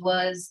noted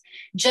was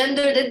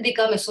gender did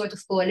become a sort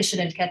of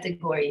coalitional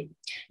category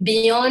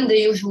beyond the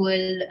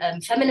usual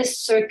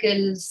feminist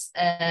circles,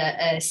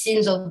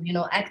 scenes of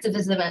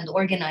activism and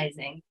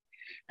organizing.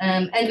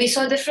 And we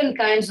saw different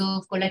kinds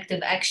of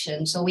collective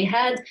action. So we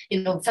had,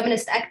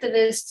 feminist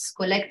activists,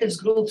 collectives,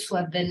 groups who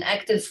have been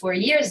active for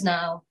years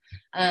now,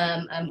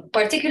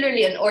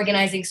 particularly in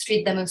organizing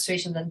street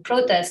demonstrations and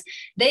protests.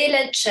 They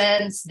led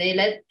chants,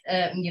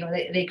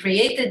 they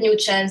created new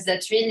chants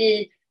that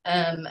really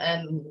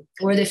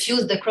were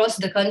diffused across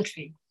the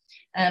country.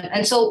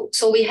 And so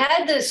we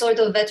had the sort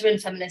of veteran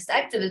feminist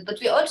activists, but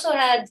we also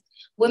had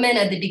women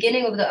at the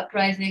beginning of the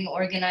uprising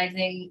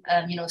organizing,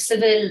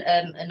 civil,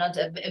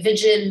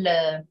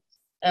 vigil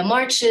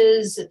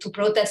marches to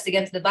protest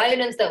against the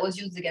violence that was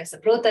used against the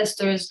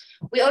protesters.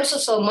 We also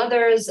saw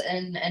mothers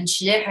and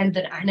Shiyah and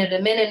the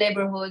Remena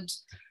neighborhood,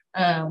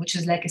 which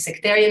is like a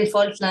sectarian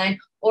fault line,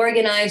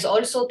 organize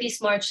also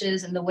peace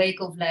marches in the wake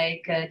of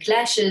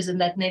clashes in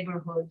that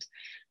neighborhood.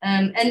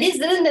 And these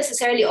didn't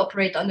necessarily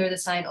operate under the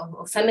sign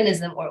of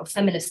feminism or of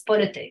feminist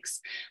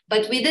politics,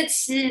 but we did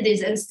see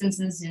these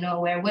instances,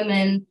 where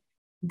women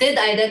did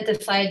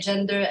identify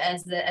gender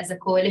as a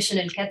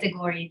coalitional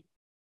category.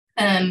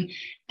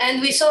 And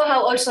we saw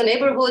how also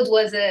neighborhood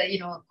was a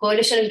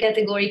coalitional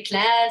category,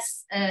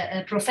 class,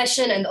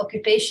 profession, and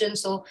occupation.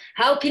 So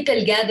how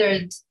people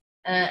gathered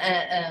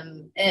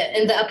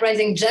in the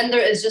uprising, gender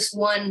is just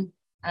one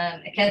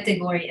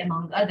category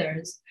among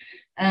others.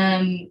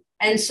 And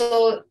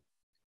so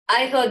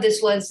I thought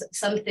this was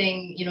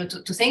something,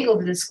 to think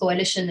of this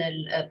coalitional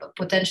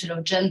potential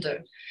of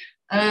gender.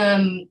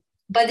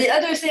 But the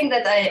other thing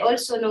that I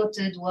also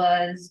noted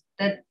was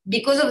that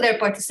because of their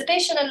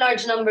participation in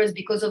large numbers,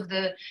 because of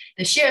the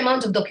sheer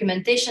amount of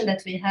documentation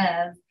that we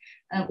have,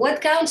 what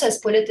counts as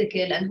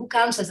political and who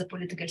counts as a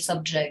political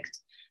subject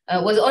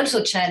was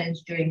also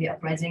challenged during the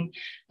uprising,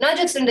 not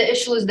just in the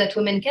issues that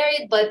women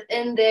carried, but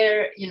in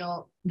their,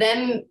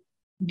 them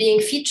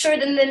being featured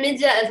in the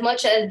media as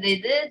much as they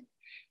did.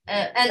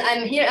 And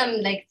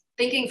I'm like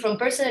thinking from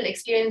personal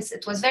experience,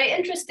 it was very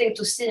interesting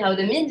to see how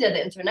the media,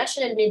 the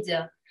international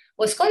media,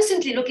 was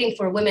constantly looking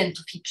for women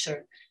to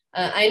feature.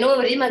 I know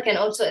Rima can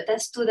also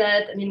attest to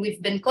that. I mean,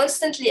 we've been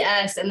constantly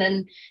asked, and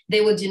then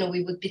they would,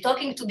 we would be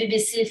talking to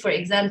BBC, for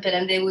example,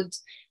 and they would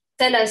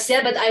tell us,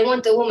 yeah, but I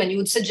want a woman. You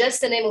would suggest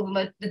the name of a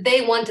woman, but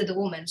they wanted a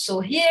woman. So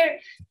here,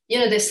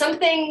 there's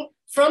something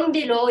from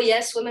below.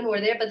 Yes, women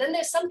were there, but then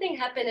there's something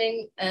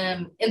happening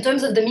in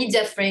terms of the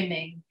media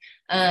framing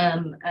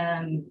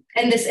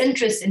and this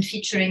interest in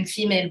featuring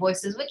female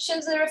voices, which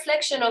is a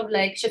reflection of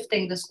like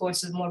shifting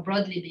discourses more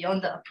broadly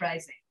beyond the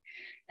uprising.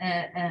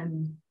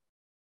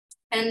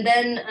 And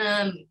then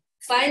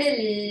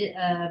finally,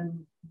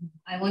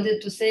 I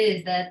wanted to say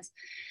is that,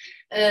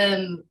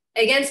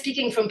 again,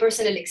 speaking from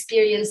personal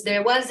experience,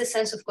 there was a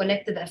sense of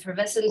collective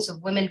effervescence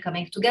of women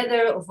coming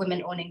together, of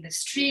women owning the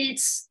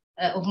streets,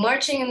 of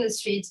marching in the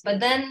streets. But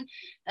then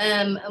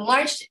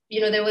March,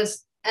 there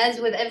was,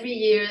 as with every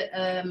year,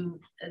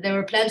 there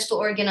were plans to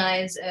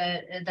organize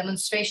a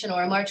demonstration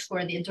or a march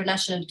for the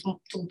international,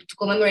 to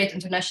commemorate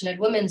International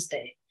Women's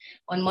Day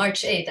on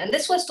March 8th. And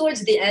this was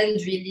towards the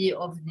end, really,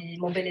 of the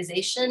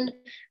mobilization,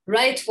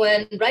 right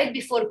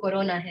before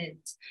Corona hit.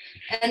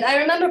 And I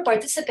remember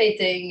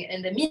participating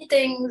in the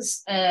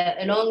meetings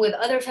along with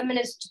other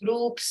feminist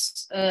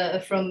groups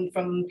from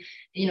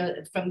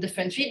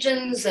different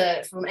regions,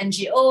 from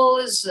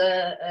NGOs,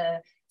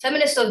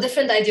 feminists of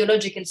different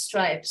ideological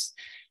stripes.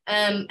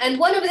 And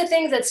one of the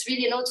things that's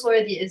really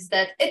noteworthy is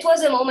that it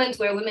was a moment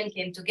where women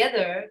came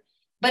together,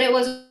 but it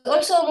was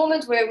also a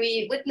moment where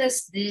we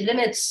witnessed the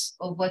limits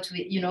of what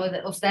we,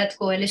 of that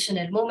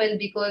coalitional moment,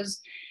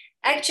 because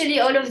actually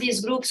all of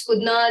these groups could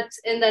not,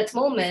 in that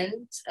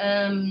moment,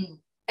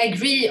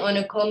 agree on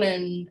a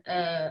common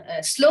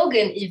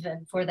slogan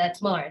even for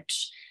that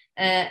march.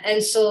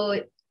 And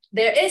so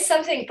there is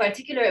something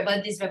particular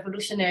about these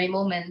revolutionary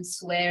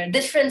moments where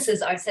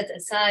differences are set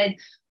aside,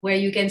 where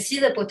you can see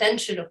the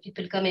potential of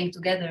people coming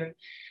together.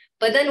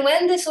 But then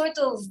when the sort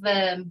of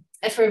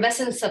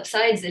effervescence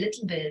subsides a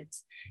little bit,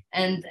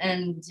 and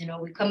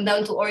we come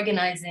down to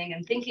organizing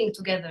and thinking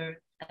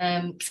together,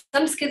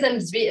 some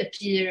schisms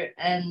reappear,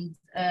 and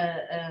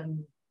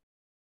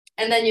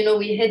then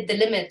we hit the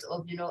limit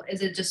of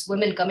is it just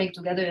women coming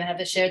together to have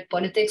a shared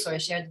politics or a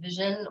shared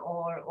vision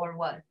or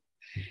what?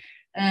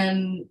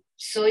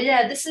 So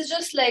yeah, this is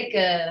just like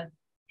a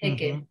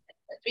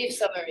brief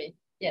summary.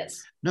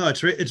 Yes. No,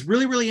 it's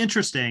really, really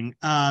interesting.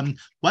 Why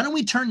don't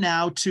we turn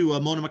now to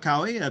Mona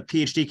Makawi, a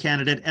PhD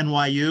candidate at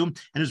NYU,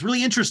 and it's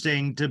really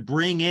interesting to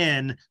bring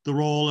in the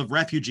role of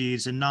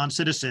refugees and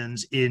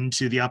non-citizens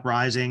into the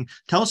uprising.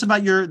 Tell us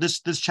about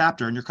this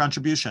chapter and your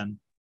contribution.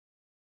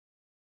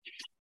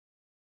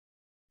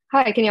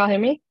 Hi, can you all hear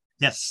me?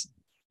 Yes.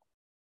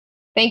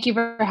 Thank you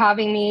for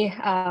having me.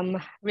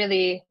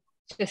 Really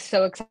just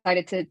so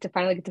excited to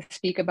finally get to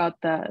speak about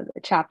the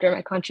chapter,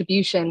 my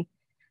contribution.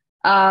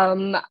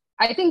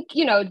 I think,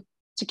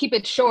 to keep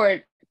it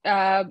short,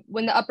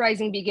 when the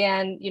uprising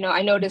began,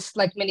 I noticed,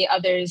 like many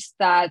others,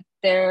 that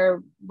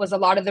there was a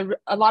lot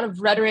of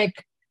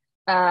rhetoric,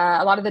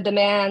 a lot of the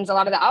demands, a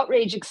lot of the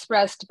outrage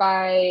expressed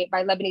by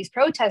Lebanese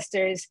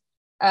protesters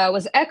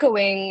was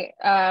echoing,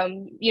 a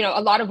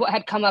lot of what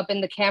had come up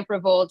in the camp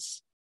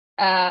revolts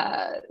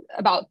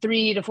about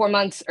 3 to 4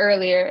 months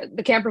earlier.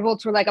 The camp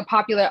revolts were like a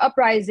popular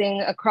uprising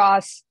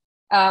across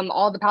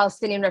all the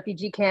Palestinian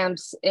refugee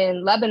camps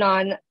in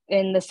Lebanon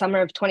in the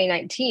summer of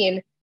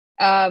 2019,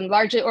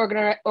 largely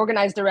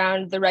organized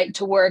around the right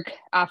to work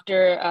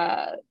after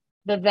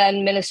the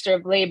then Minister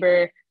of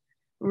Labor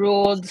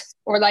ruled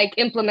or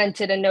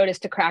implemented a notice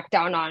to crack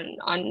down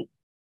on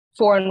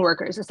foreign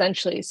workers,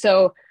 essentially.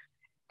 So,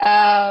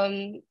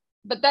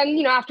 but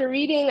then, after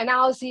reading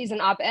analyses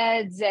and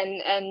op-eds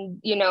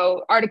and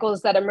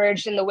articles that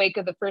emerged in the wake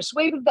of the first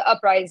wave of the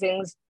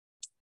uprisings,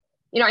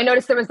 I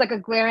noticed there was a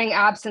glaring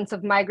absence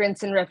of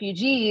migrants and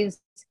refugees,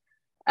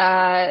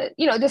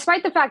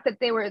 despite the fact that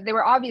they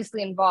were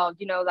obviously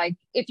involved.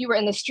 If you were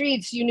in the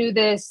streets, you knew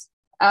this.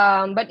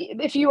 But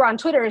if you were on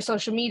Twitter or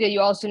social media, you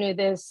also knew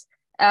this.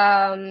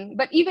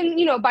 But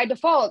even, by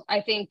default,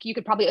 I think you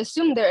could probably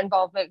assume their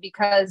involvement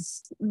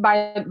because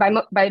by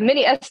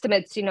many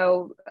estimates,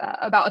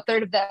 about a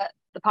third of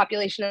the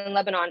population in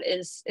Lebanon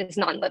is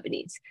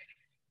non-Lebanese.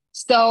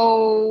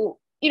 So,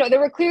 there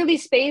were clearly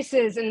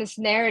spaces in this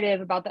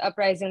narrative about the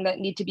uprising that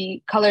need to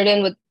be colored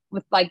in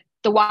with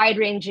the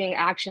wide-ranging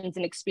actions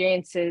and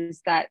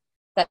experiences that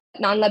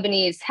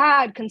non-Lebanese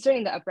had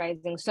concerning the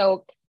uprising.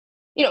 So,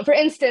 for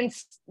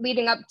instance,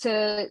 leading up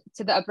to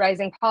the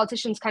uprising,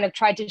 politicians kind of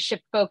tried to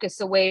shift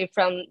focus away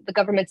from the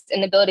government's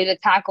inability to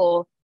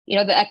tackle,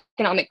 the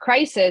economic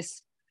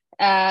crisis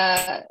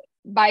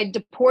by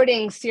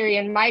deporting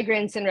Syrian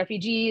migrants and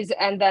refugees,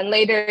 and then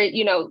later,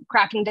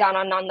 cracking down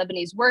on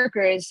non-Lebanese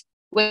workers,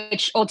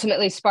 which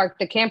ultimately sparked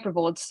the camp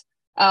revolts.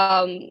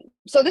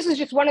 So this is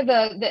just one of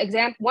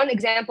one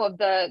example of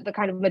the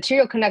kind of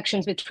material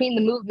connections between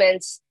the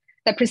movements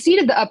that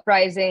preceded the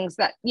uprisings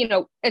that, you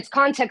know, it's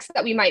context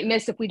that we might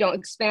miss if we don't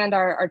expand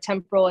our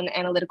temporal and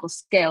analytical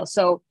scale.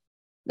 So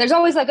there's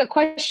always like a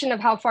question of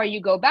how far you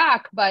go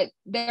back, but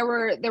there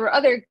were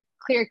other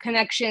clear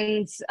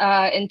connections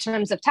in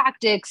terms of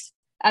tactics,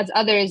 as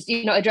others,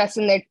 you know, address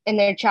in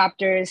their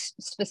chapters,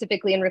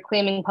 specifically in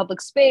reclaiming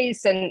public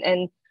space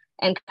and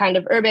kind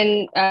of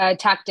urban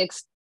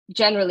tactics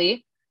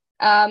generally.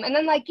 And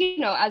then, like, you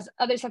know, as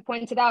others have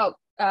pointed out,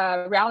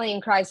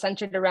 rallying cries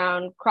centered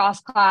around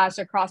cross-class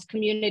or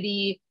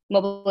cross-community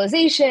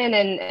mobilization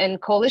and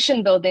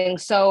coalition building.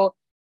 So,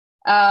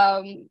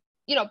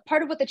 you know,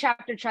 part of what the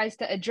chapter tries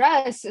to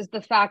address is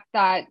the fact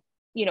that,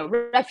 you know,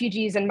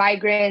 refugees and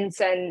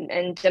migrants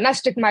and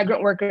domestic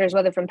migrant workers,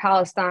 whether from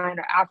Palestine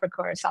or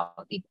Africa or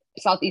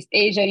Southeast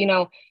Asia, you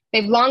know,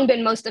 they've long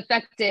been most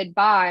affected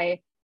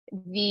by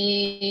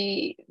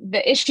the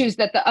issues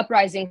that the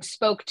uprising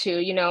spoke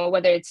to, you know,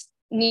 whether it's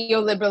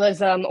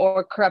neoliberalism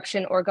or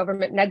corruption or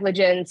government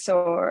negligence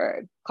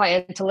or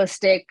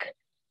clientelistic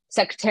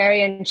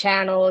sectarian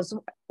channels,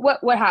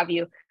 what have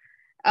you.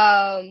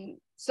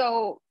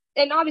 So,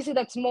 and obviously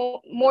that's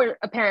more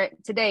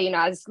apparent today, you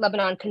know, as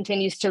Lebanon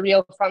continues to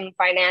reel from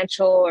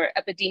financial or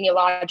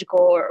epidemiological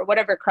or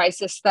whatever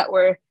crisis that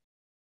we're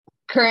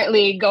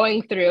currently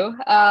going through.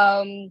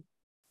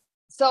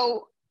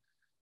 So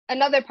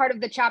another part of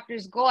the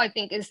chapter's goal, I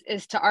think,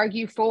 is to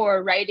argue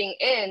for writing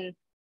in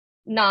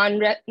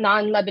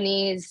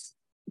non-Lebanese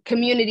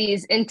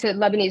communities into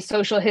Lebanese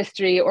social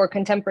history or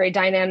contemporary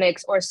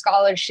dynamics or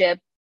scholarship,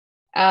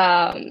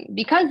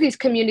 because these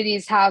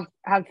communities have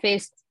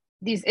faced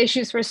these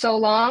issues for so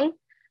long,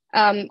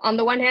 on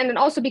the one hand, and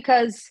also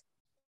because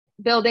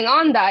building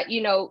on that,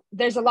 you know,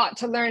 there's a lot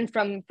to learn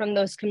from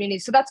those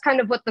communities. So that's kind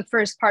of what the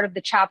first part of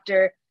the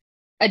chapter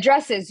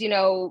addresses, you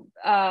know,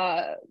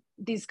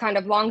 these kind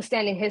of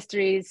longstanding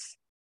histories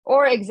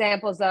or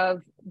examples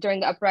of during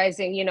the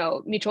uprising, you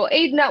know, mutual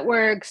aid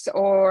networks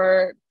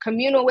or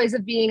communal ways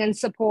of being in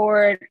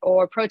support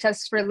or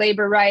protests for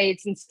labor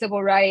rights and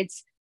civil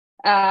rights,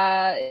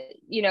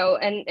 you know,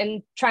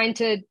 and trying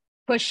to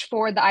push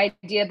forward the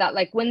idea that,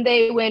 like, when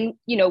they win,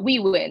 you know, we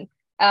win,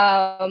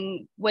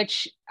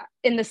 which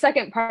in the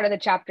second part of the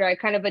chapter I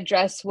kind of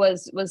addressed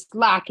was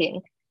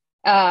lacking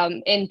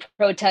in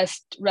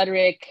protest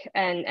rhetoric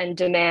and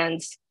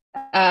demands.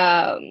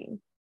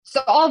 So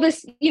all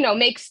this, you know,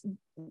 makes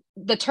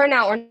the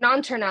turnout or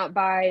non-turnout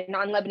by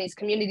non-Lebanese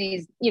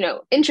communities, you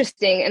know,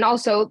 interesting. And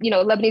also, you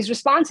know, Lebanese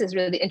response is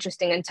really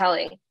interesting and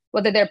telling,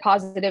 whether they're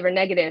positive or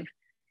negative.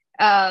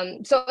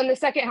 So in the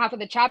second half of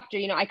the chapter,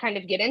 you know, I kind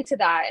of get into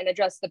that and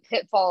address the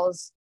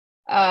pitfalls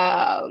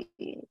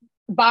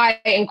by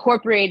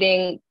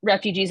incorporating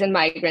refugees and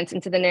migrants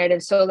into the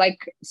narrative. So,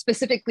 like,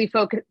 specifically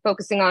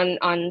focusing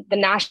on the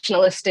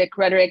nationalistic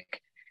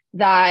rhetoric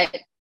that,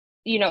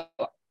 you know,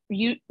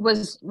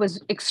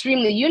 was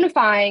extremely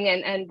unifying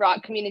and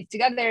brought communities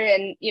together,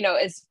 and, you know,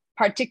 is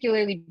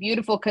particularly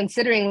beautiful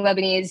considering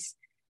Lebanese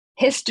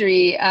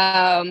history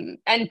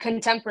and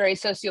contemporary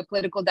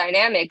socio-political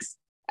dynamics.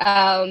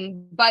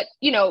 But,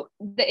 you know,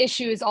 the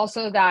issue is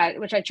also that,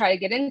 which I try to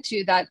get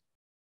into, that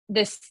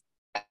this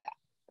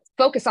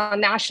focus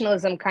on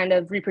nationalism kind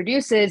of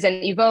reproduces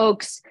and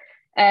evokes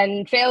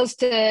and fails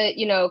to,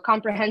 you know,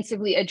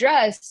 comprehensively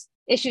address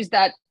issues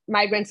that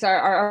migrants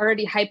are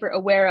already hyper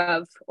aware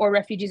of, or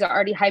refugees are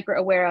already hyper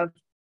aware of.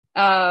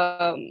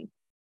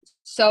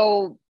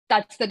 So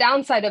that's the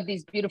downside of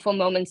these beautiful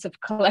moments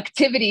of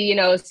collectivity, you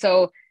know.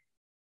 So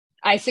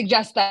I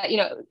suggest that, you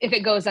know, if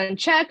it goes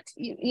unchecked,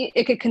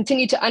 it could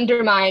continue to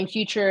undermine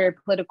future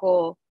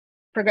political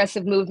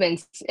progressive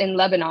movements in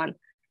Lebanon.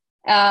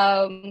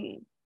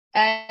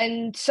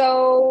 And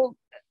so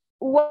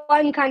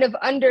one kind of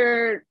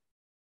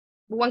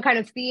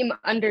theme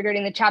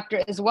undergirding the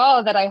chapter as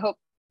well that I hope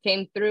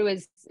came through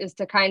is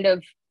to kind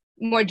of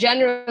more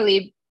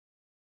generally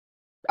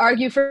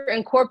argue for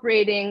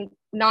incorporating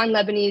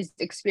non-Lebanese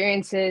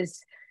experiences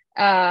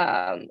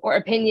or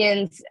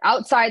opinions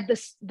outside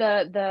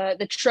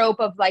the trope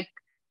of, like,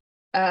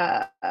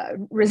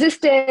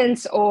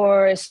 resistance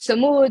or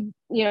samud,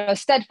 you know,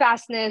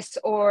 steadfastness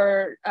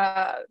or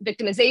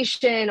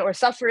victimization or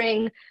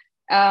suffering,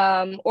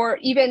 or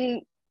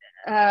even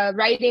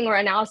writing or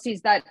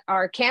analyses that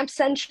are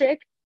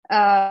camp-centric.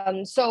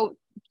 So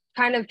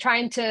kind of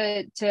trying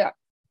to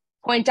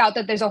point out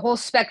that there's a whole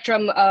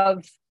spectrum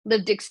of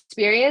lived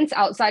experience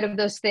outside of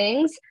those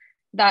things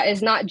that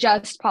is not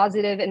just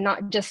positive and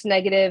not just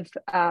negative.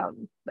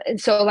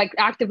 So, like,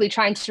 actively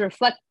trying to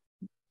reflect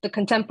the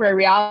contemporary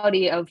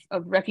reality of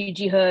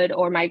refugeehood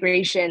or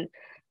migration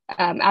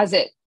as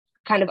it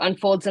kind of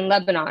unfolds in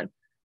Lebanon.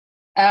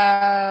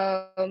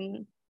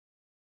 And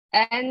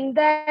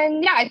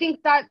then, yeah, I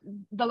think that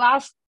the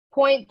last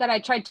point that I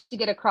tried to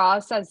get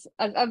across, as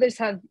others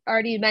have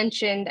already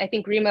mentioned, I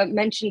think Rima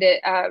mentioned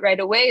it right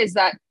away, is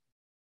that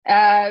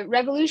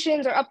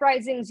revolutions or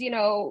uprisings, you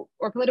know,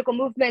 or political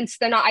movements,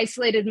 they're not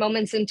isolated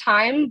moments in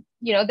time,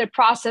 you know, they're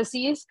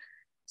processes.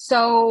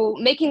 So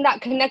making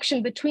that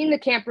connection between the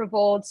camp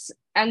revolts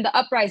and the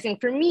uprising,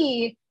 for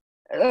me,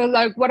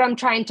 like what I'm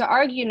trying to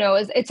argue,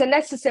 is it's a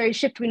necessary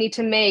shift we need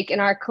to make in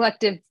our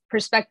collective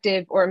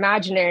perspective or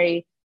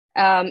imaginary,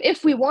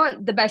 if we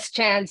want the best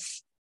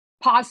chance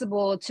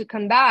possible to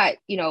combat,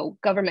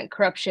 government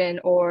corruption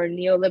or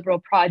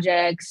neoliberal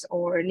projects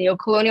or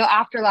neocolonial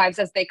afterlives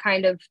as they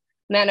kind of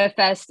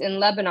manifest in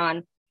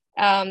Lebanon.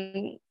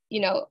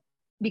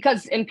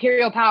 Because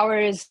imperial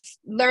powers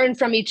learn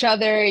from each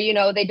other,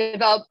 they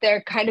develop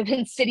their kind of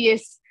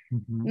insidious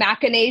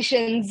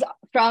machinations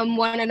from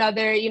one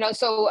another,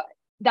 so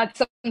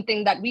that's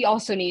something that we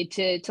also need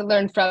to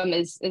learn from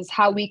is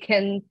how we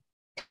can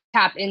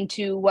tap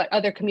into what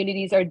other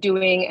communities are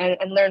doing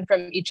and learn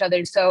from each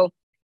other. So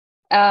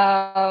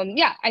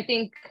I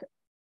think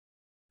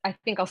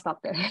I'll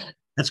stop there.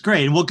 That's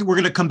great. And we're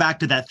going to come back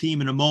to that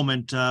theme in a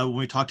moment when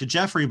we talk to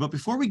Jeffrey. But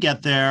before we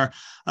get there,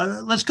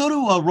 let's go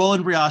to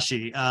Roland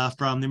Riachi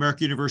from the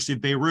American University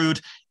of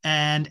Beirut,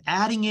 and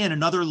adding in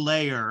another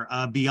layer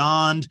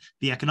beyond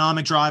the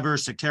economic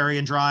drivers,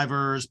 sectarian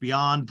drivers,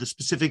 beyond the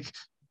specific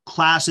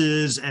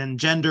classes and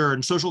gender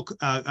and social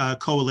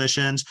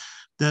coalitions.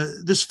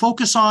 This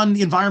focus on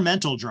the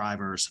environmental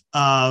drivers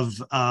of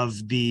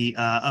the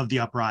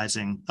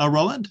uprising.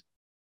 Roland?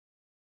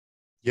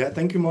 Yeah,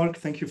 thank you, Mark.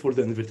 Thank you for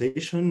the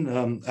invitation.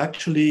 The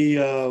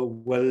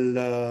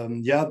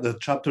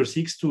chapter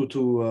seeks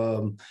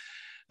to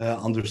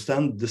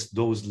understand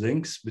those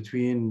links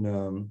between,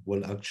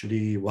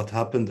 what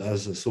happened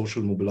as a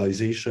social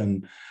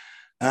mobilization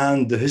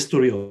and the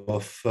history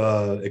of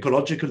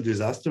ecological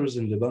disasters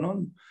in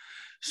Lebanon.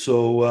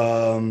 So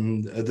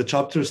the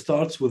chapter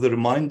starts with a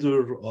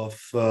reminder of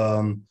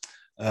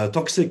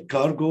toxic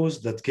cargoes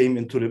that came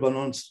into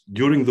Lebanon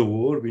during the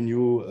war. We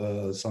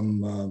knew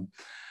some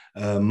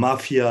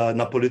mafia,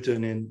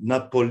 Napolitan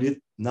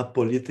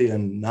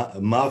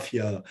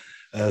mafia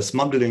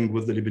smuggling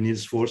with the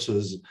Lebanese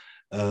forces,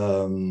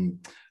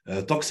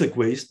 toxic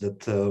waste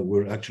that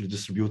were actually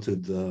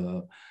distributed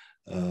in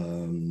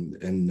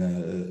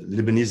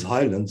Lebanese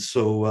highlands.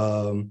 So,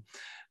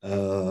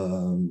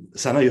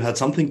 Sana, you had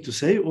something to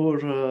say,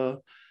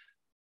 or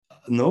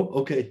no?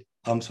 Okay,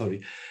 I'm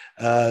sorry.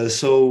 And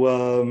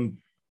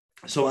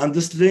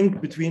this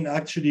link between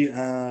actually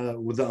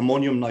with the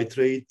ammonium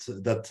nitrate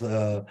that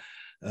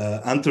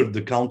entered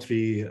the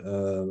country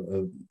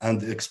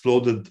and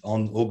exploded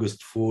on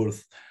August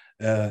 4th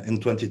in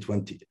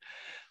 2020.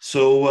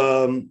 So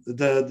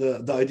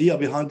the idea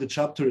behind the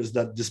chapter is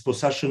that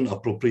dispossession,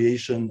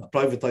 appropriation,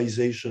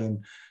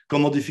 privatization,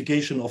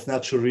 commodification of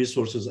natural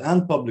resources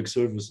and public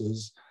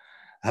services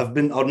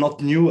are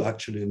not new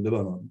actually in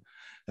Lebanon.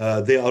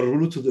 They are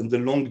rooted in the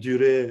longue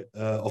durée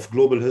of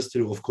global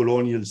history of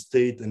colonial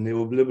state and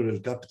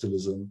neoliberal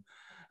capitalism,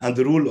 and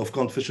the rule of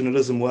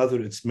confessionalism,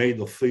 whether it's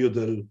made of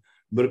feudal,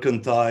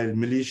 mercantile,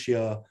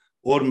 militia,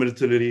 or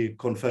military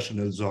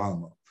confessional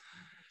zu'ama.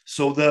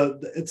 So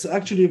it's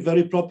actually a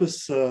very proper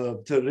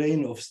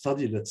terrain of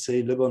study, let's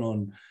say,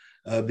 Lebanon,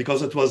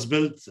 because it was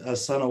built,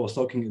 as Sana was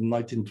talking, in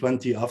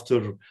 1920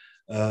 after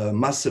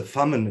massive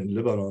famine in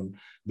Lebanon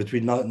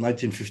between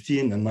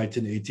 1915 and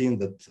 1918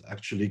 that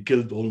actually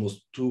killed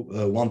almost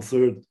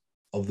one-third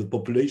of the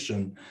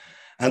population.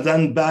 And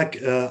then back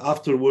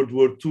after World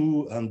War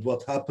II and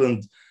what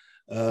happened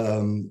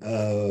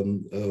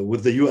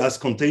with the US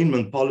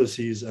containment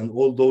policies and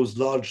all those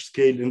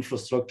large-scale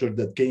infrastructure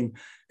that came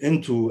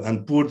into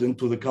and poured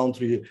into the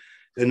country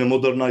in a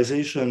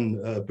modernization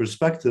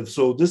perspective.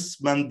 So this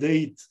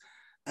mandate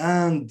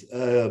and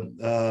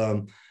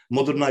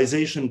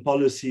modernization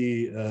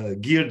policy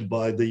geared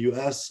by the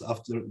US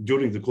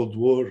during the Cold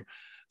War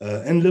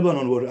in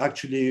Lebanon were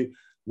actually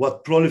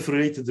what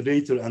proliferated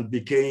later and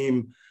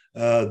became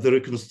the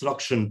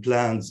reconstruction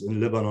plans in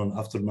Lebanon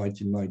after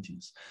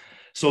 1990s.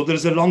 So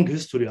there's a long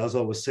history, as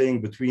I was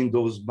saying, between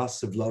those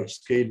massive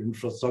large-scale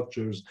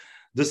infrastructures,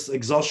 this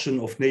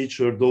exhaustion of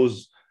nature,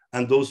 those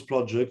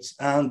projects,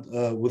 and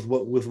with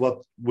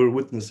what we're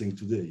witnessing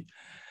today.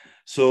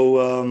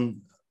 So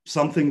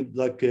something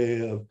like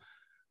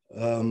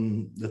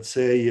let's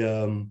say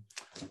an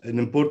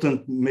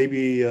important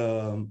maybe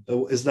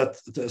is that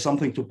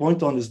something to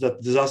point on is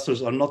that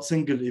disasters are not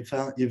single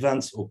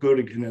events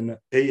occurring in an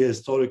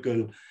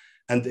ahistorical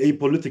and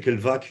apolitical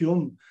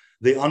vacuum.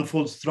 They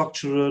unfold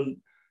structural,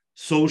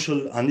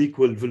 social,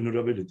 unequal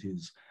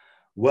vulnerabilities.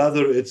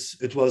 Whether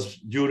it was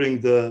during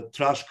the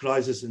trash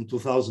crisis in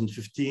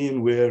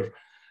 2015, where,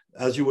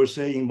 as you were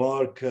saying,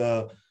 Mark,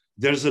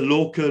 there's a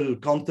local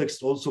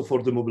context also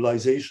for the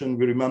mobilization.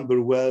 We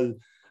remember well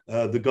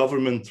the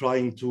government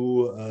trying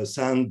to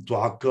send to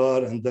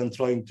Akkar and then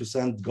trying to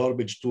send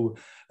garbage to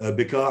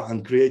Bekaa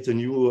and create a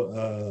new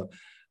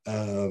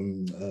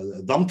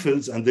dump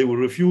fields, and they were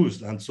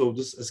refused. And so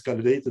this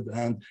escalated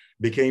and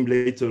became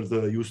later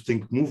the You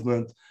Stink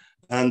movement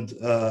and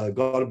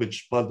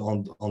garbage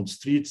piled on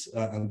streets.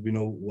 And we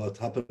know what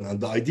happened. And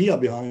the idea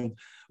behind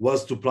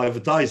was to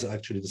privatize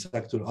actually the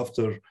sector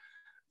after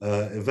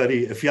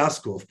a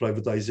fiasco of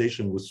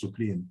privatization with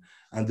Supreme.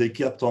 And they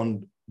kept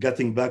on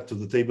getting back to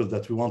the table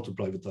that we want to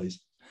privatize.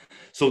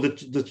 So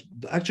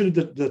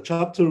the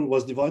chapter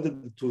was divided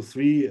into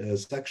three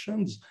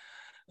sections.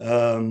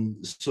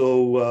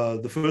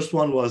 The first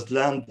one was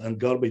land and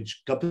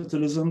garbage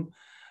capitalism.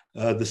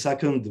 The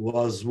second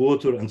was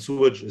water and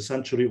sewage, a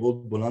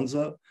century-old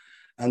bonanza.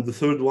 And the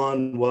third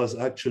one was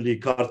actually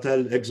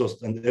cartel,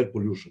 exhaust, and air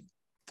pollution.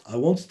 I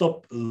won't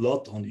stop a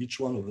lot on each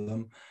one of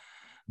them.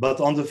 But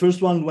on the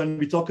first one, when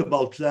we talk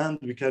about land,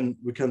 we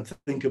can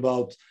think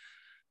about,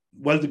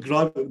 well,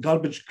 the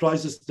garbage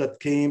crisis that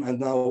came, and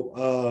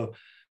now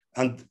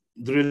and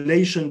the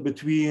relation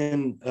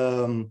between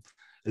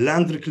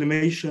land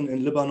reclamation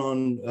in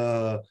Lebanon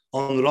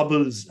on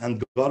rubbles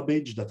and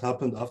garbage that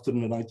happened after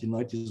in the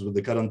 1990s with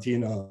the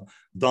Karantina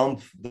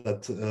dump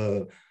that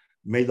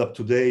made up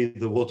today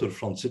the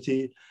waterfront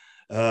city.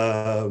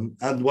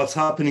 And what's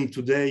happening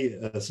today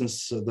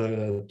since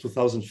the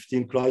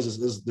 2015 crisis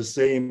is the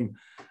same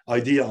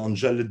idea on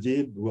Jal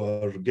Adib. We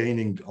are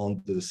gaining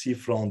on the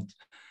seafront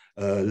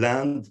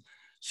land.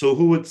 So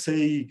who would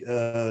say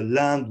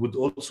land would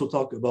also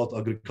talk about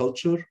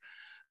agriculture?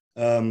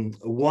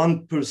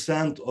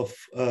 1% of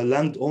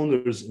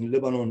landowners in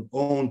Lebanon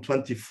own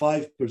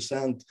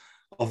 25%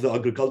 of the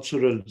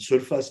agricultural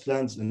surface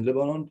lands in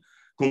Lebanon,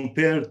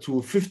 compared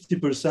to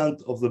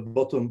 50% of the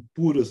bottom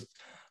poorest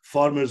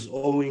farmers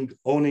owning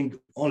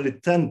only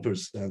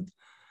 10%.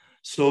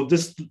 So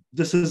this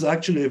is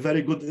actually a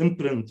very good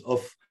imprint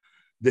of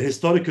the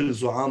historical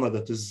Zu'ama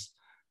that is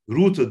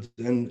rooted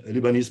in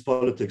Lebanese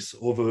politics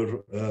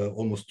over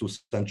almost 2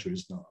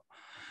 centuries now.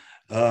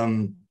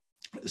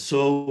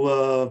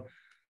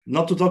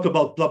 Not to talk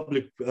about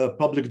public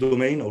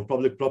domain or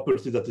public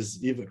property that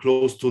is even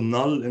close to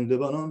null in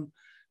Lebanon.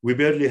 We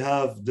barely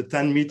have the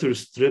 10-meter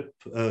strip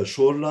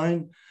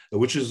shoreline,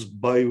 which is,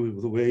 by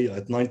the way,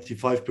 at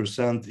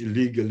 95%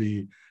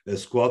 illegally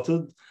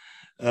squatted.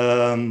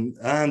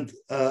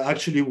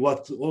 Actually,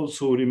 what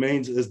also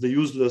remains is the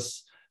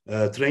useless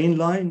train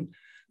line,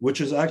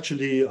 which is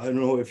actually, I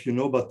don't know if you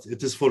know, but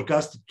it is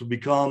forecasted to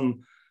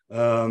become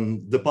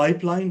the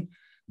pipeline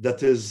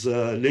that is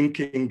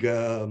linking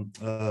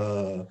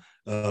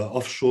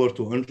offshore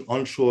to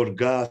onshore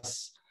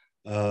gas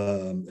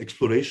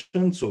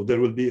exploration. So there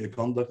will be a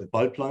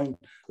pipeline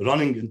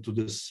running into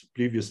this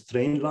previous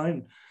train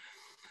line.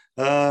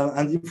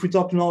 And if we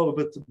talk now a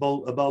bit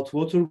about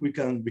water, we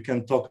can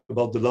talk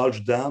about the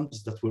large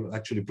dams that were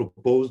actually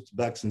proposed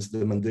back since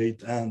the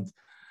mandate and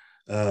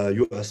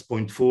US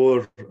Point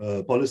 4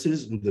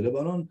 policies in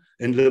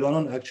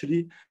Lebanon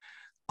actually,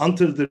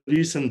 until the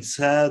recent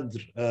SAD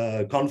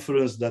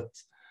conference that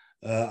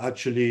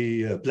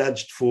actually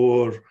pledged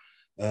for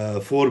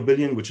 4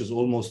 billion, which is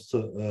almost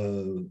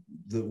the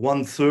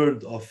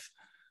 1/3 of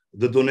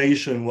the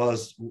donation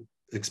was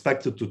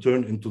expected to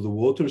turn into the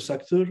water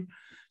sector.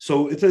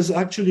 So it is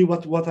actually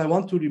what I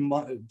want to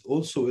remind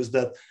also is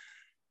that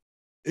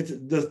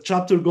the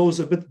chapter goes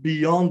a bit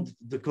beyond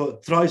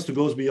tries to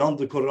go beyond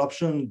the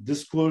corruption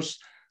discourse,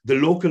 the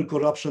local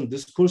corruption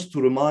discourse,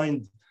 to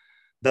remind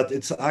that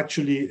it's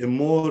actually a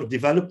more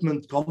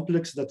development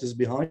complex that is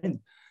behind,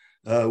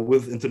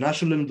 with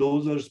international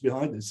donors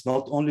behind. It's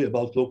not only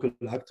about local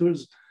actors.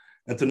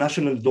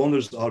 International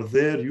donors are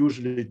there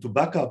usually to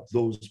back up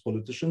those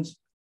politicians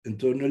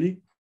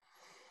internally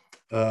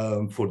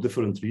for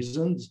different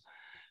reasons.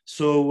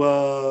 So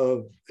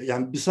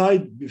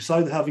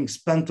beside having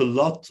spent a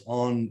lot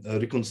on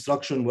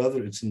reconstruction,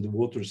 whether it's in the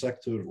water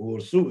sector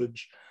or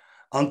sewage,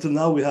 until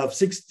now we have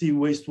 60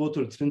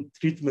 wastewater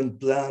treatment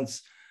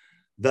plants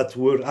that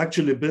were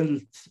actually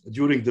built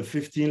during the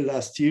 15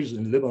 last years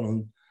in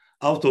Lebanon.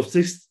 Out of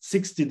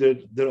 60,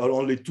 there are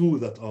only 2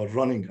 that are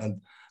running, and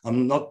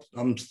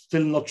I'm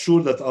still not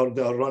sure that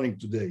they are running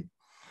today.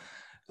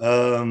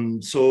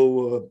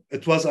 So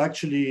it was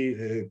actually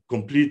a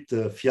complete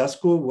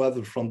fiasco,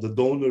 whether from the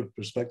donor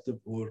perspective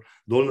or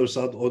donor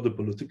side or the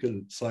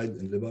political side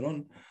in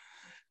Lebanon.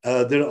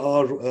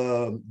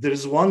 There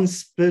is one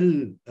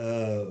spill,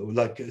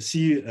 like a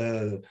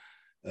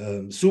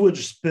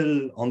sewage spill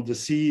on the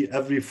sea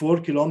every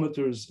 4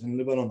 kilometers in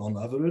Lebanon on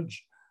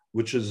average,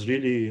 which is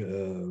really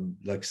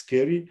like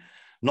scary.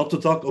 Not to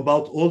talk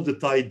about all the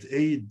tide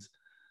aid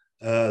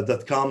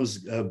that comes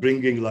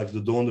bringing like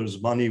the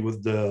donors' money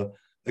with the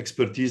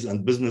expertise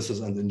and businesses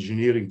and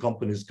engineering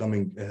companies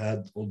coming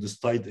ahead, all this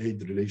tide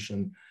aid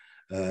relation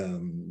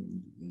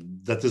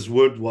that is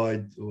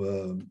worldwide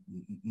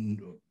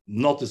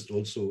noticed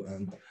also.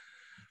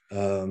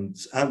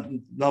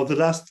 And now the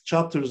last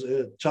chapter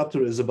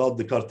is about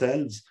the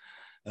cartels,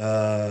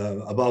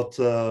 about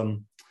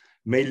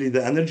mainly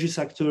the energy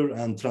sector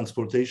and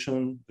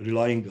transportation,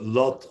 relying a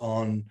lot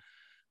on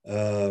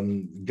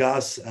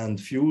gas and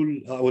fuel.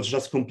 I was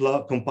just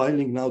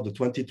compiling now the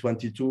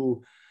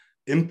 2022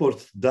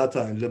 import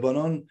data in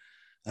Lebanon,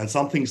 and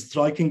something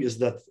striking is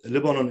that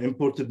Lebanon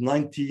imported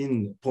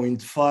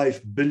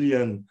 $19.5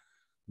 billion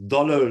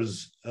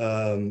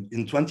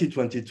in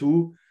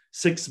 2022.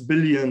 6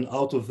 billion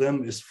out of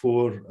them is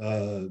for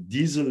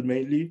diesel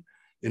mainly,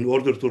 in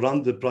order to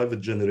run the private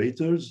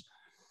generators.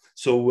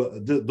 So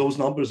those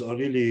numbers are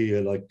really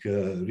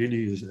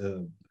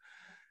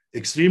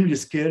extremely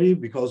scary,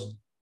 because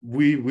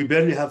we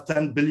barely have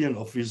 10 billion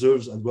of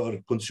reserves, and we are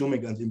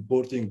consuming and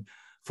importing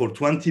for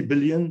 20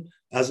 billion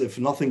as if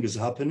nothing is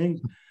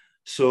happening.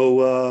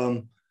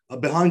 So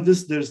behind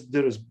this,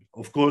 there is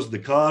of course the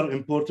car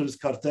importers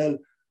cartel.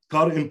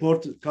 Car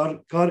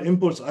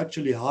imports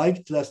actually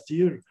hiked last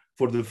year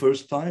for the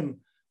first time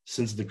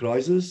since the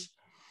crisis.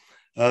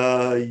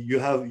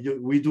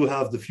 We do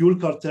have the fuel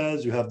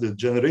cartels, you have the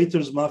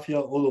generators mafia,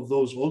 all of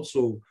those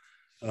also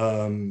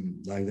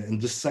like in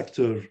this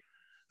sector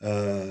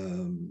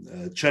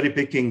cherry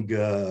picking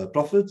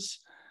profits.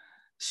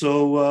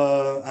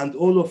 So and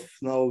all of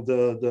now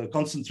the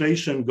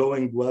concentration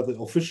going whether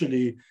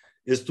officially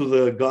is to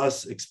the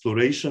gas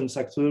exploration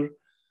sector,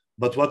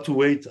 but what to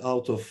wait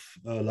out of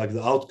like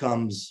the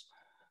outcomes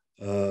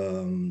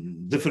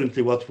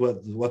differently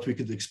what we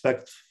could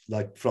expect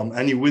like from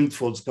any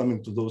windfalls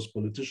coming to those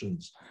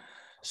politicians.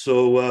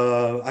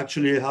 So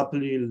actually,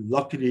 happily,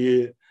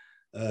 luckily,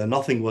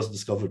 nothing was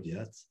discovered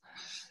yet.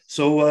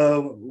 So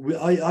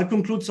I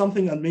conclude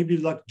something, and maybe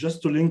like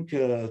just to link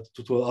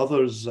to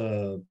others'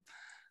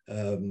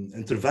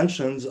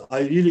 interventions, I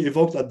really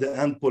evoked at the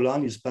end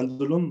Polanyi's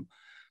pendulum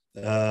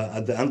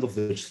at the end of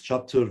this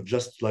chapter,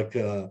 just like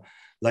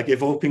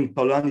evoking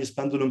Polanyi's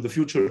pendulum. The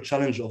future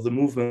challenge of the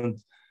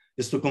movement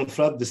is to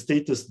confront the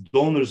statist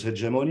donor's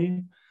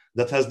hegemony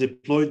that has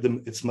deployed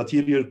its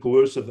material,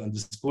 coercive, and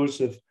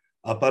discursive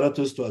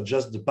apparatus to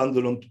adjust the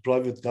pendulum to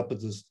private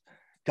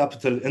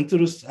capital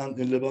interests and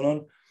in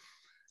Lebanon,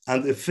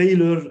 and a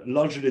failure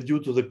largely due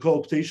to the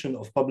co-optation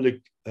of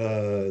public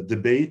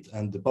debate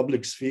and the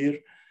public sphere,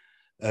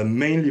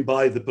 mainly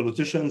by the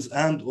politicians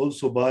and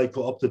also by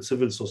co-opted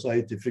civil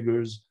society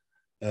figures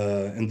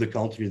in the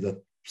country, that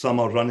some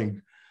are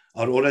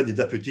already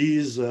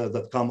deputies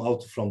that come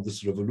out from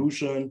this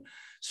revolution.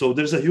 So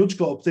there's a huge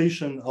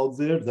co-optation out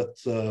there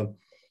that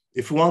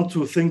if we want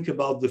to think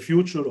about the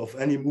future of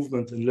any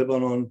movement in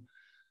Lebanon,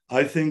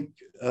 I think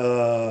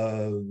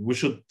we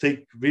should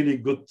take really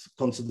good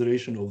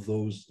consideration of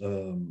those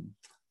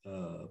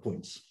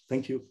points.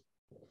 Thank you.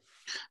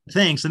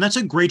 Thanks. And that's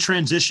a great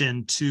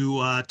transition to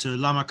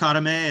Lama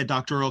Karimeh, a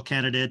doctoral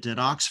candidate at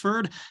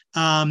Oxford,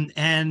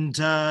 and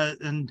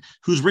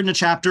who's written a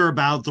chapter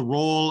about the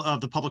role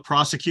of the public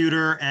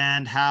prosecutor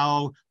and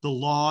how the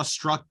law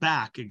struck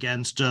back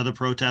against the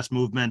protest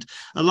movement.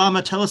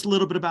 Lama, tell us a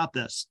little bit about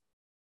this.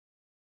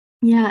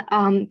 Yeah,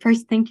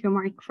 first, thank you,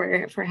 Mark,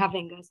 for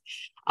having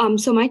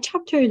us. So my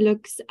chapter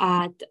looks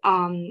at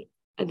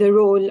the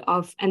role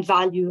of and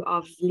value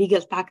of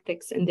legal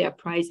tactics in the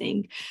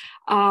uprising.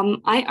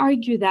 I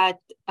argue that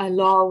a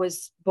law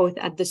was both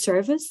at the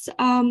service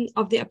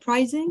of the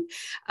uprising,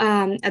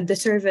 at the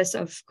service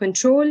of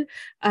control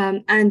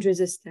and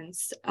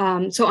resistance.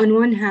 So on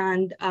one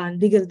hand,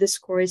 legal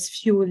discourse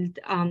fueled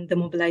the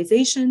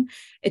mobilization.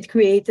 It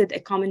created a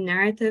common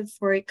narrative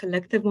for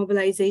collective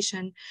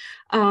mobilization.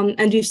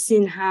 And we've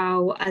seen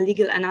how a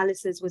legal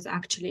analysis was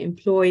actually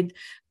employed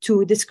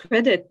to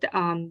discredit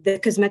the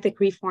cosmetic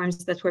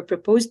reforms that were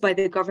proposed by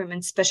the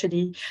government,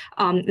 especially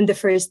in the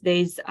first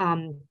days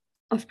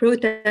of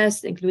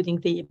protest, including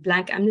the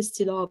blank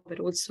amnesty law, but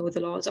also the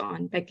laws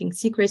on banking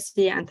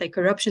secrecy,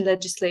 anti-corruption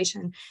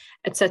legislation,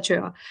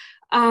 etc.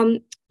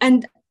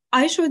 And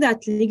I show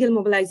that legal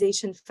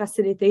mobilization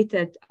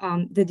facilitated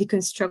the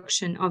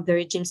deconstruction of the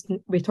regime's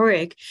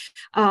rhetoric,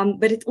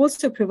 but it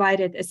also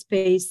provided a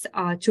space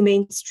to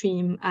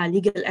mainstream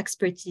legal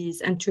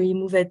expertise and to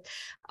remove it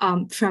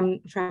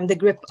from the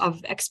grip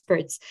of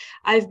experts.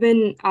 I've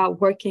been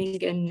working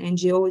in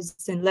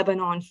NGOs in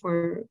Lebanon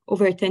for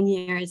over 10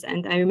 years,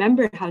 and I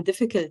remember how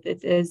difficult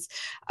it is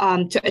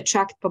to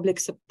attract public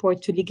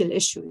support to legal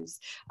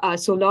issues.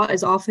 So law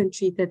is often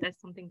treated as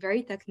something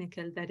very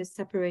technical that is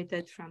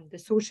separated from the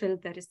social,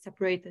 that is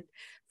separated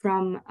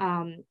from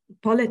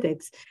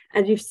politics.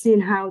 And we've seen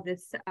how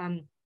this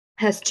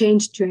has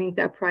changed during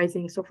the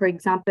uprising. So for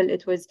example,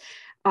 it was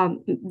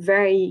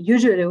very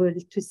usual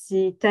to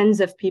see tens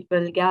of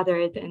people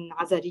gathered in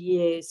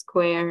Azarieh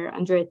Square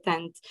under a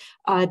tent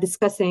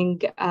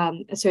discussing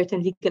a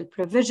certain legal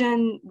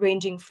provision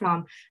ranging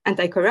from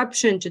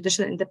anti-corruption,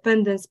 judicial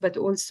independence, but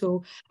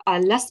also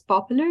less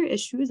popular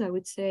issues, I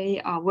would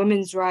say,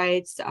 women's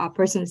rights,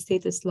 personal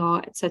status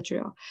law,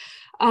 etc.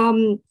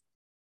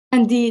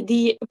 And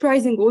the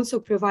uprising also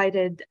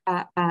provided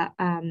the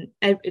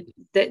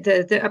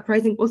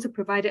uprising also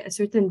provided a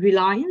certain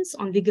reliance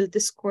on legal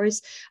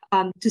discourse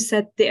to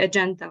set the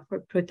agenda for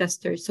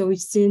protesters. So we've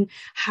seen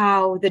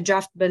how the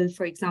draft bill,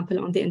 for example,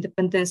 on the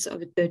independence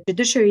of the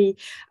judiciary,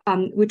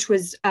 which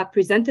was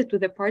presented to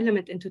the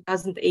parliament in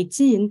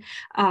 2018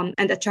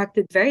 and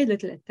attracted very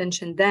little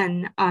attention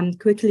then,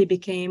 quickly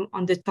became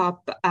on the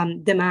top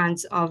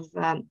demands of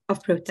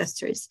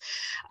protesters.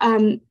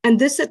 And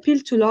this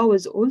appeal to law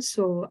was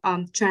also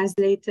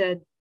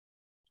translated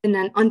in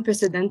an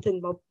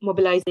unprecedented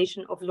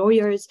mobilization of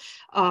lawyers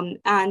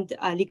and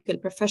legal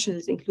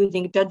professionals,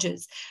 including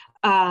judges.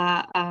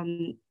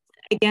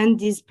 again,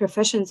 these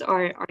professions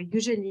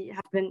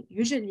have been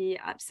usually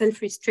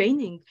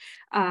self-restraining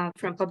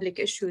from public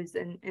issues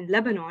in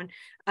Lebanon,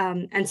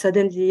 and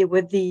suddenly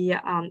with the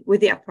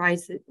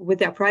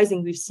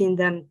uprising, we've seen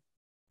them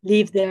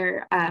leave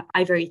their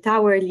ivory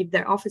tower, leave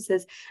their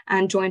offices,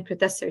 and join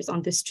protesters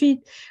on the street.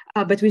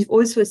 But we've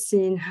also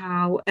seen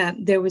how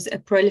there was a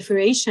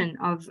proliferation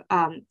of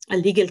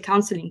legal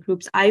counseling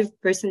groups. I've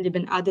personally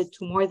been added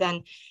to more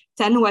than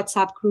 10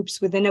 WhatsApp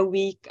groups within a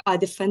week,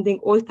 defending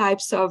all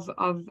types of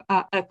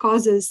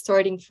causes,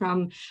 starting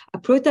from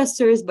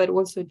protesters, but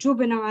also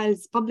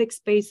juveniles, public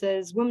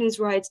spaces, women's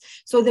rights.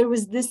 So there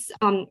was this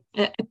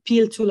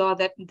appeal to law,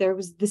 that there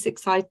was this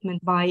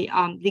excitement by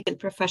legal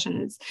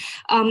professionals.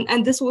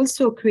 And this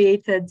also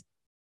created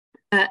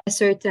a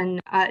certain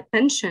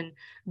tension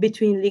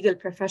between legal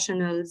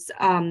professionals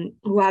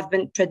who have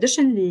been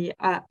traditionally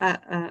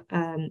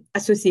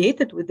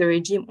associated with the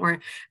regime or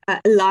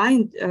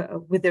aligned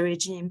with the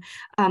regime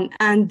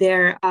and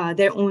their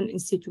own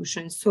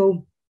institutions.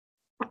 So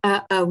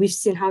we've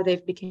seen how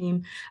they've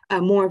become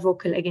more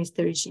vocal against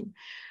the regime.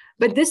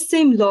 But this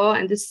same law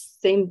and this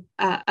same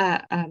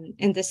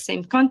in this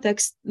same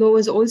context, law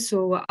was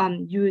also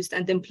used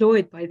and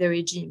employed by the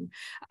regime.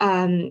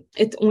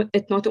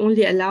 It not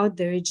only allowed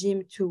the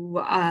regime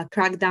to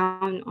crack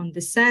down on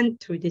dissent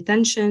through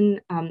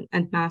detention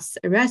and mass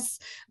arrests,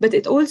 but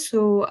it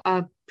also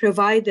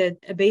provided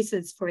a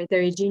basis for the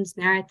regime's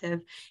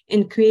narrative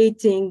in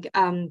creating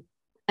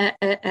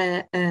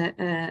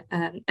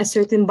a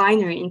certain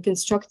binary, in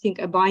constructing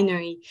a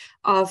binary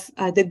of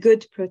the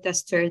good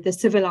protester, the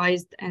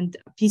civilized and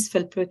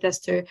peaceful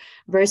protester,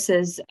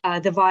 versus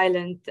the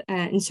violent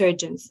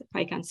insurgents, if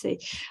I can say.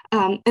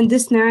 And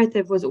this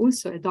narrative was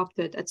also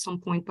adopted at some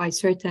point by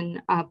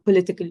certain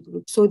political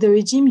groups. So the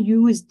regime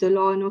used the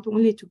law not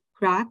only to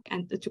crack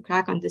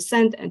on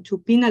dissent and to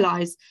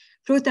penalize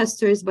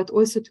protesters, but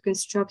also to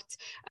construct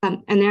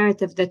a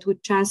narrative that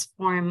would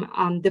transform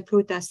the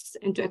protests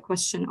into a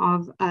question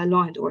of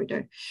law and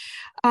order.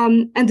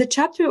 And the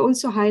chapter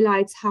also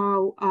highlights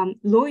how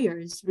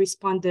lawyers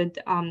responded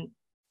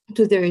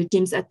to the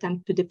regime's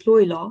attempt to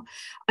deploy law.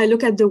 I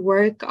look at the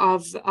work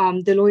of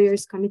the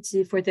Lawyers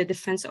Committee for the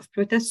Defense of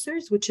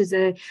Protesters, which is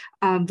a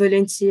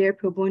volunteer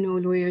pro bono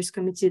lawyers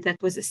committee that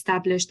was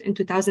established in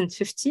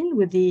 2015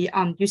 with the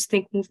Youth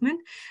Think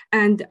movement,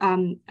 and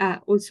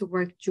also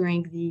worked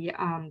during the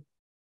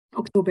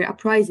October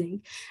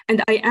uprising.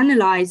 And I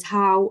analyze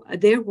how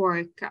their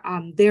work,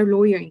 their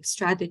lawyering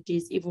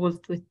strategies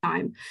evolved with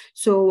time.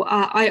 So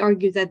I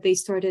argue that they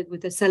started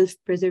with a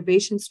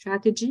self-preservation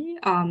strategy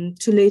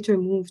to later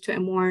move to a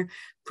more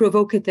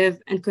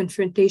provocative and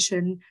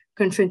confrontational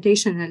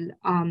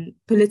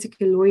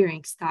political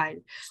lawyering style,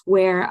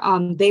 where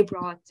they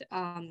brought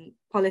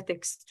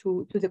politics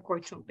to the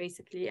courtroom,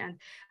 basically. And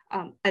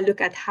I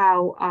look at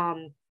how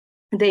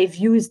they've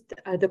used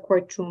the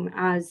courtroom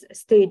as a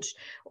stage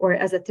or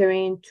as a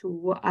terrain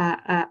to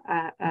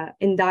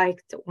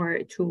indict or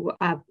to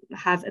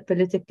have a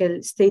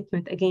political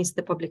statement against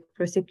the public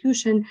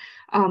prosecution,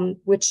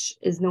 which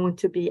is known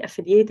to be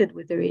affiliated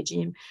with the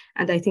regime.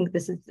 And I think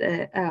this is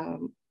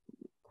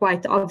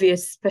quite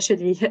obvious,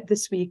 especially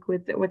this week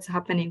with what's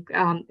happening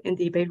in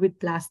the Beirut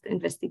Blast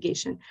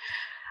investigation.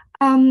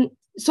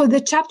 So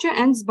the chapter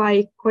ends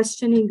by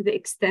questioning the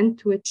extent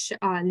to which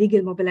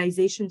legal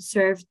mobilization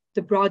served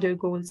the broader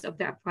goals of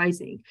the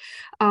uprising.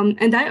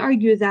 And I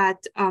argue that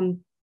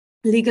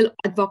legal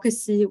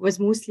advocacy was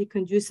mostly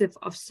conducive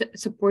of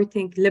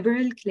supporting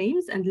liberal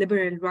claims and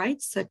liberal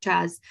rights, such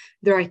as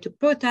the right to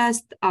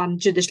protest,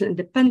 judicial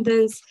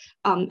independence,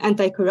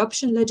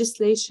 anti-corruption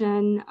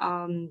legislation,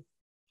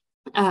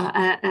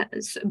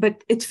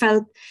 but it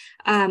felt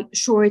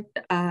short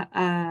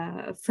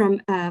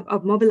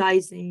of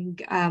mobilizing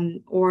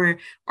or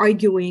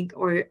arguing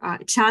or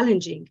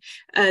challenging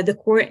the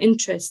core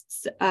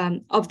interests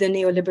of the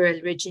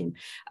neoliberal regime.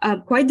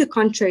 Quite the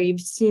contrary,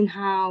 you've seen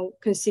how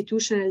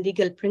constitutional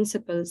legal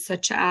principles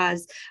such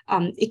as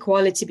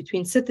equality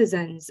between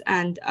citizens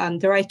and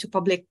the right to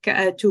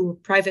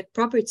private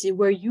property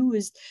were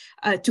used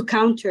to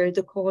counter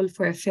the call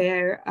for a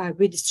fair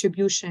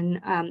redistribution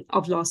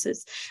of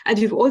losses. And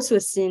we've also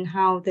seen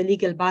how the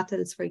legal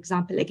battles, for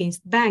example,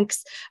 against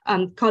banks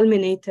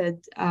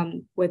culminated,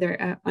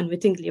 whether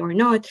unwittingly or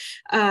not,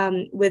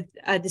 with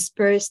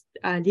dispersed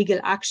legal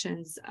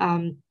actions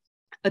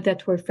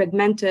that were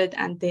fragmented,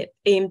 and they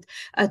aimed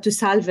to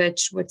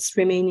salvage what's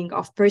remaining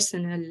of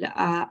personal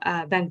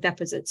bank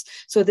deposits.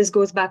 So this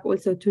goes back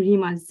also to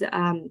Rima's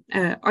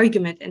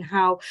argument and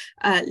how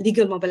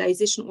legal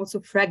mobilization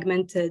also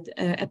fragmented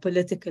a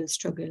political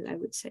struggle, I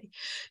would say.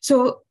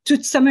 So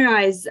to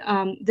summarize,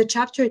 the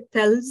chapter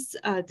tells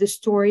the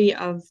story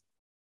of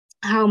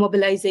how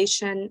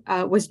mobilization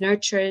was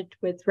nurtured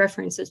with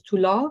references to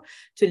law,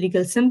 to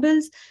legal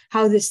symbols,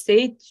 how the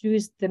state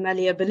used the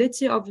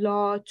malleability of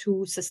law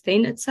to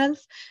sustain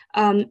itself,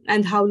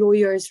 and how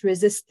lawyers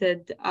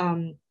resisted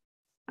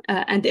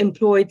and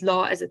employed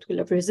law as a tool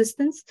of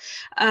resistance.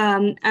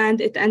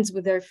 And it ends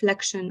with a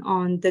reflection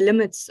on the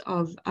limits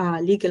of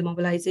legal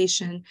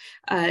mobilization,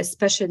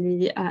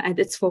 especially and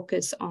its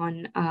focus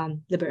on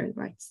liberal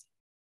rights.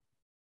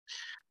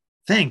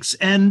 Thanks.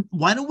 And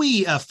why don't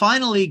we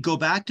finally go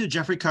back to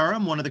Jeffrey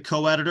Karam, one of the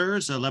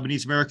co-editors at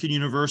Lebanese American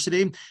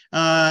University,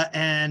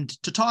 and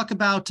to talk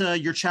about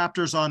your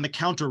chapters on the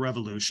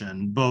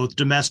counter-revolution, both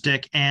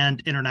domestic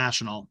and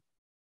international.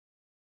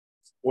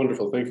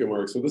 Wonderful. Thank you,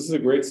 Mark. So this is a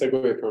great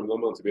segue from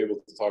Lebanon to be able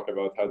to talk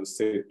about how the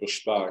state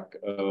pushed back.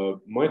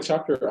 My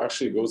chapter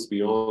actually goes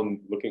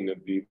beyond looking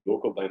at the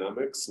local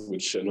dynamics,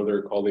 which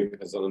another colleague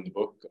has done in the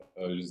book,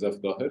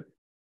 Joseph Dahir,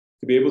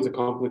 to be able to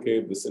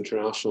complicate this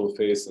international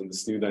face and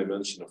this new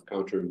dimension of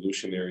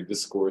counter-revolutionary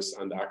discourse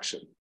and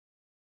action.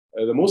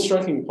 The most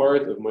striking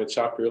part of my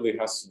chapter really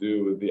has to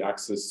do with the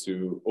access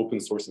to open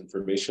source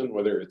information,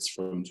 whether it's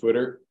from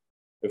Twitter,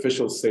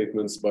 official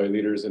statements by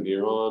leaders in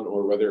Iran,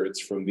 or whether it's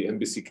from the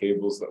embassy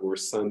cables that were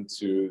sent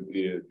to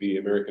the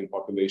American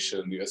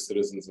population, US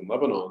citizens in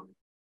Lebanon,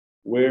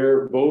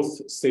 where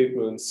both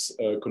statements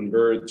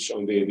converge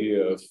on the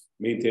idea of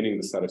maintaining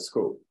the status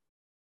quo.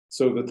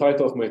 So the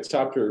title of my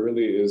chapter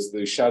really is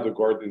The Shadow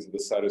Guardians of the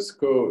Status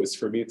Quo, is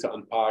for me to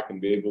unpack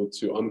and be able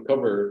to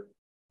uncover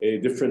a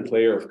different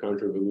layer of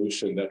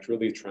counter-revolution that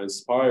really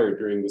transpired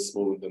during this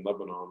moment in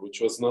Lebanon,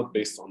 which was not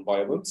based on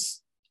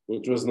violence,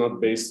 which was not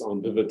based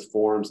on vivid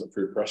forms of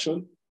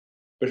repression,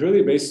 but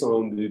really based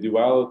on the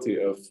duality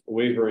of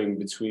wavering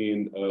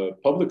between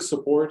public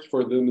support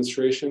for the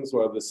demonstrations,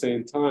 while at the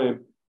same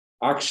time,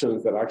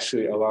 actions that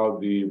actually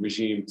allowed the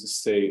regime to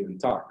stay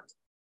intact.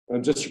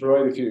 And just to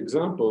provide a few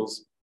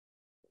examples,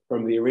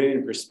 from the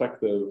Iranian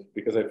perspective,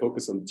 because I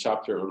focus on the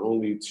chapter on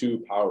only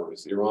two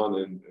powers, Iran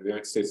and the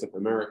United States of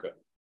America,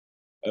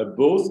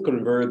 both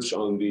converge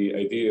on the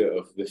idea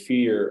of the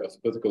fear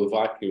of political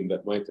vacuum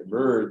that might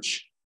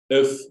emerge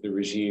if the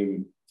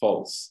regime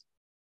falls.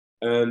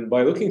 And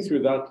by looking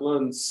through that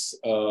lens,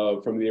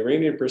 from the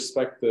Iranian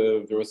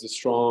perspective, there was a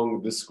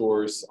strong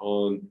discourse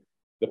on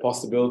the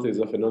possibilities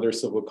of another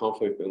civil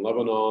conflict in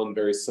Lebanon,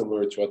 very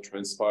similar to what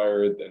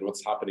transpired and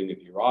what's happening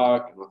in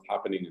Iraq and what's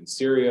happening in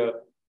Syria.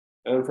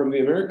 And from the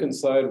American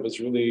side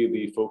was really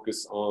the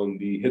focus on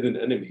the hidden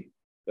enemy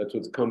that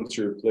would come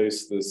to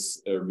replace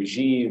this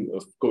regime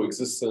of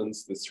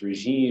coexistence, this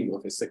regime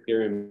of a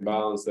sectarian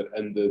balance that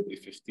ended a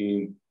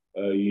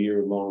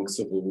 15-year-long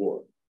civil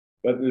war.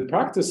 But the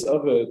practice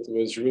of it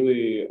was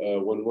really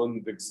when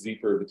one digs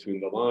deeper between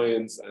the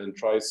lines and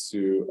tries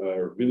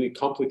to really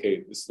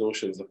complicate these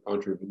notions of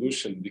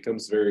counter-revolution, it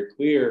becomes very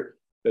clear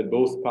that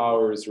both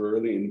powers were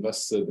really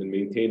invested in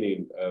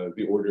maintaining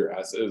the order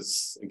as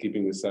is and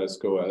keeping the status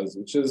quo as,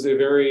 which is a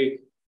very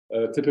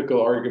typical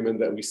argument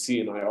that we see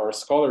in IR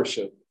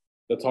scholarship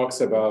that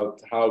talks about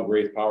how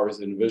great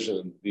powers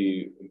envision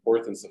the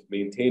importance of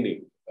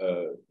maintaining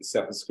the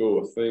status quo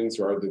of things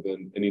rather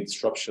than any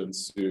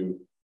disruptions to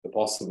the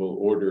possible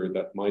order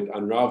that might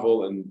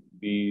unravel and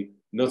be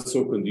not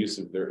so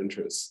conducive to their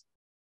interests.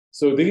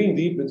 So digging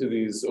deep into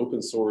these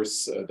open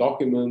source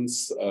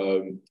documents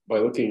by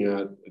looking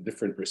at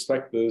different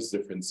perspectives,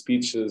 different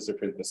speeches,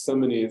 different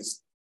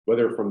testimonies,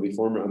 whether from the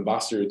former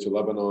ambassador to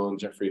Lebanon,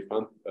 Jeffrey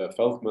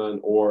Feltman,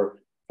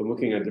 or from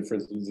looking at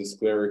different religious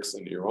clerics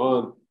in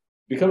Iran,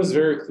 becomes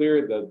very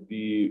clear that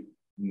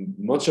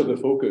much of the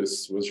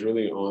focus was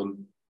really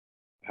on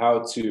how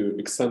to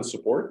extend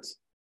support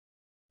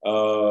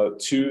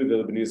to the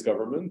Lebanese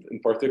government, in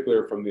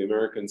particular from the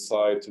American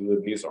side to the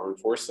Lebanese armed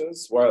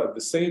forces, while at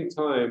the same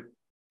time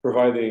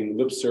providing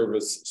lip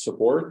service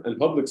support and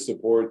public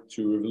support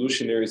to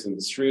revolutionaries in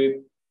the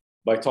street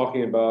by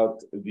talking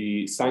about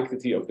the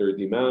sanctity of their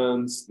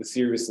demands, the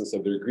seriousness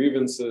of their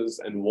grievances,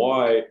 and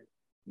why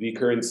the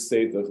current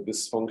state of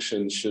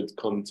dysfunction should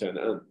come to an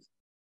end.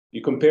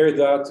 You compare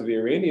that to the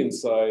Iranian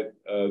side,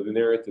 the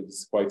narrative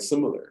is quite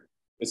similar.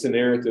 It's a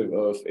narrative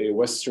of a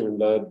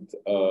Western-led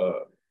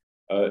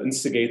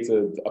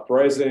instigated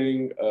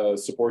uprising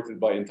supported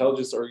by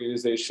intelligence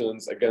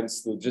organizations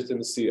against the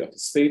legitimacy of the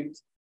state,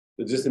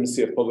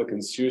 legitimacy of public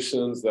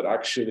institutions that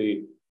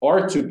actually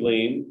are to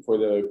blame for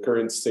the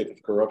current state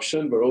of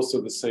corruption, but also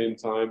at the same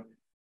time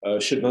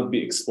should not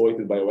be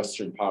exploited by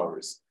Western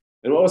powers.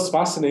 And what was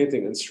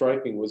fascinating and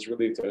striking was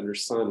really to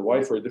understand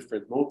why, for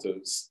different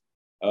motives,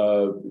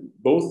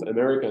 both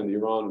America and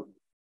Iran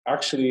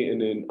actually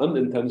in an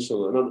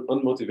unintentional and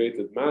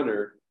unmotivated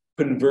manner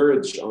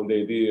converge on the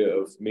idea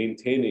of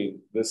maintaining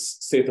this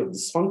state of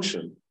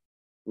dysfunction,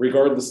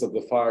 regardless of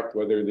the fact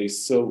whether they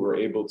still were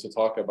able to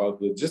talk about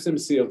the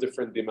legitimacy of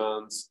different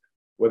demands,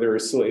 whether they're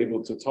still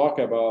able to talk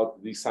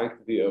about the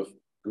sanctity of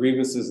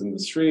grievances in the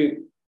street.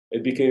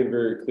 It became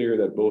very clear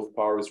that both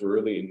powers were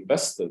really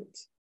invested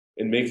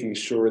in making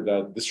sure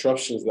that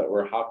disruptions that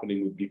were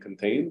happening would be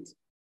contained,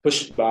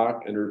 pushed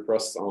back, and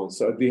repressed on.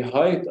 So at the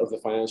height of the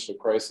financial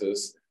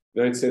crisis,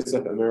 the United States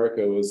of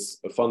America was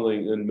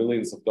funneling in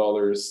millions of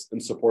dollars in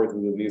support of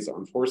the Lebanese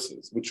armed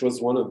forces, which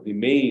was one of the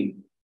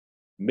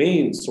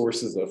main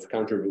sources of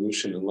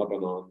counter-revolution in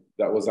Lebanon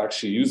that was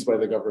actually used by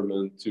the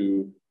government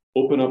to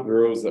open up the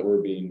roads that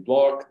were being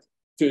blocked,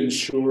 to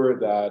ensure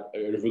that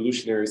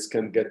revolutionaries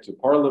can get to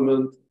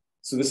parliament.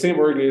 So the same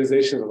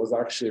organization that was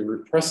actually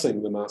repressing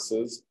the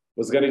masses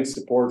was getting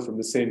support from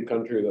the same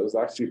country that was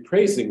actually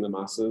praising the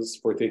masses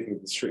for taking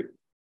the street.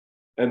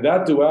 And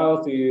that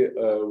duality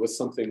was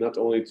something not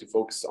only to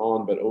focus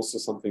on, but also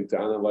something to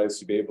analyze,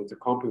 to be able to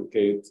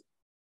complicate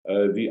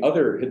the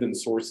other hidden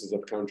sources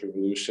of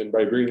counter-revolution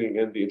by bringing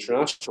in the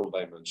international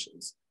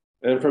dimensions.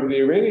 And from the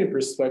Iranian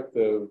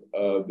perspective,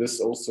 this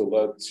also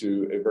led to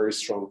a very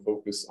strong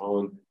focus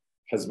on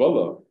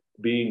Hezbollah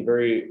being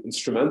very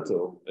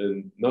instrumental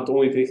in not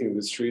only taking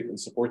the street and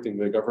supporting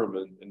the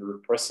government and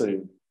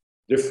repressing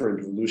different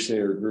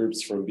revolutionary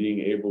groups from being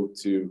able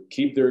to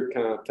keep their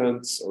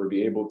tents or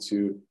be able to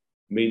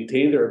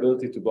maintain their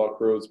ability to block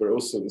roads, but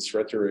also this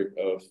rhetoric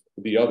of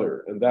the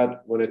other. And that,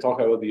 when I talk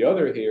about the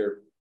other here,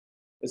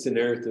 it's a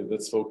narrative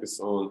that's focused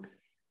on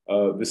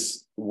this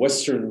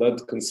Western-led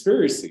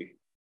conspiracy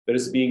that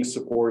is being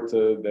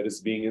supported, that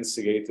is being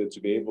instigated to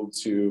be able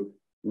to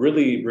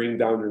really bring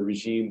down a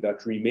regime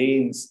that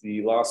remains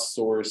the last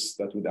source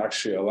that would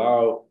actually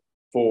allow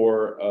for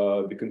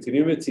the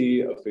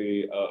continuity of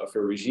a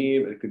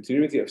regime and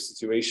continuity of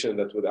situation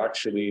that would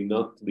actually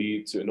not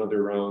lead to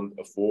another round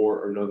of war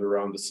or another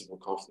round of civil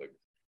conflict.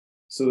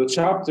 So the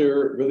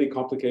chapter really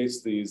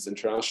complicates these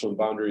international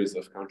boundaries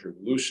of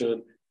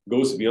counter-revolution,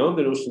 goes beyond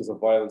the notions of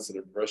violence and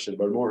oppression,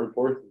 but more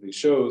importantly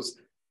shows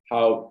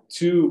how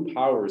two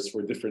powers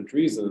for different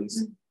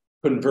reasons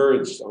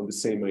converged on the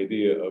same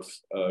idea of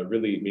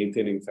really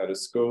maintaining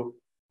status quo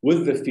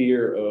with the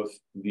fear of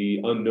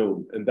the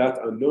unknown. And that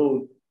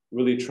unknown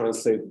really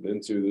translated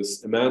into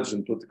this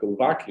imagined political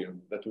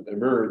vacuum that would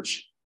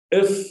emerge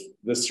if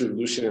this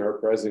revolutionary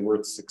uprising were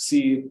to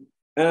succeed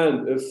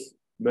and if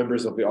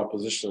members of the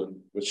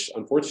opposition, which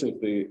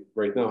unfortunately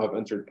right now have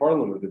entered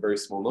parliament, a very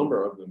small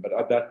number of them, but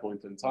at that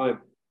point in time,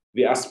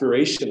 the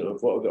aspiration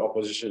of what the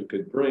opposition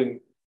could bring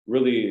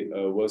really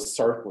was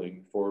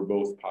startling for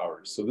both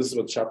powers. So this is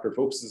what the chapter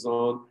focuses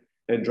on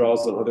and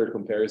draws on other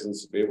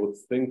comparisons to be able to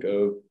think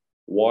of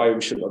why we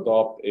should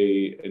adopt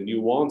a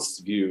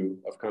nuanced view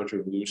of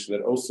counter-revolution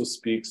that also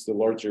speaks to the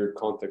larger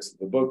context of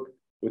the book,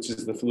 which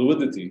is the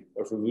fluidity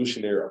of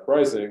revolutionary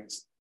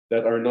uprisings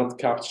that are not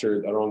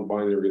captured along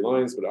binary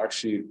lines, but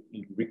actually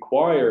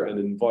require and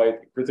invite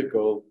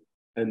critical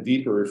and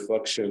deeper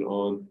reflection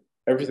on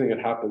everything that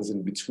happens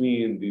in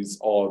between these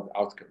odd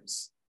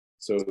outcomes.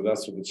 So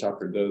that's what the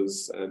chapter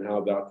does, and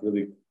how that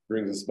really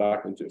brings us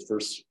back into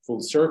first full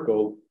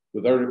circle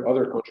with our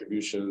other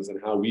contributions and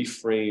how we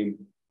frame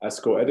as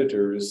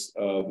co-editors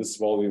this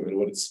volume and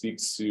what it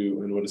speaks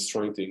to and what it's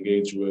trying to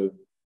engage with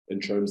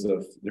in terms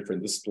of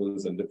different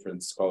disciplines and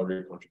different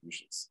scholarly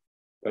contributions.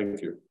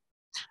 Thank you.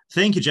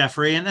 Thank you,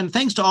 Jeffrey. And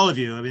thanks to all of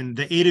you. I mean,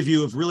 the 8 of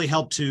you have really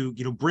helped to,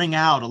 bring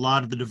out a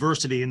lot of the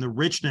diversity and the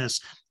richness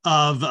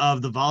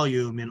of the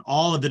volume in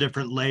all of the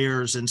different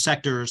layers and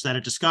sectors that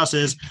it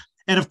discusses.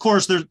 And of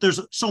course, there's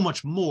so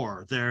much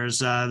more.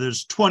 There's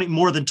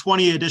more than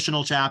 20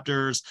 additional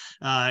chapters.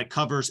 It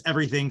covers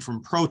everything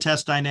from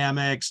protest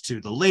dynamics to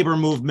the labor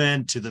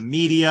movement, to the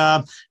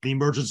media, the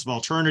emergence of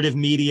alternative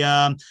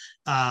media,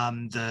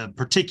 the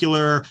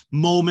particular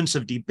moments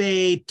of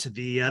debate.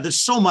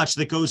 There's so much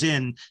that goes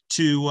in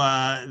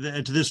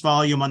to this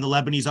volume on the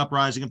Lebanese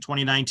uprising of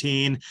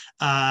 2019.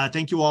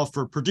 Thank you all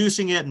for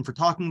producing it and for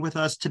talking with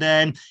us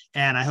today.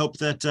 And I hope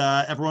that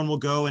everyone will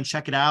go and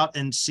check it out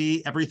and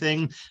see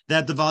everything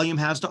that the volume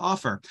has to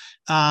offer.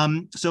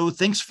 So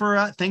thanks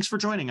for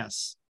joining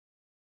us.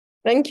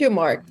 Thank you,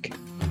 Mark.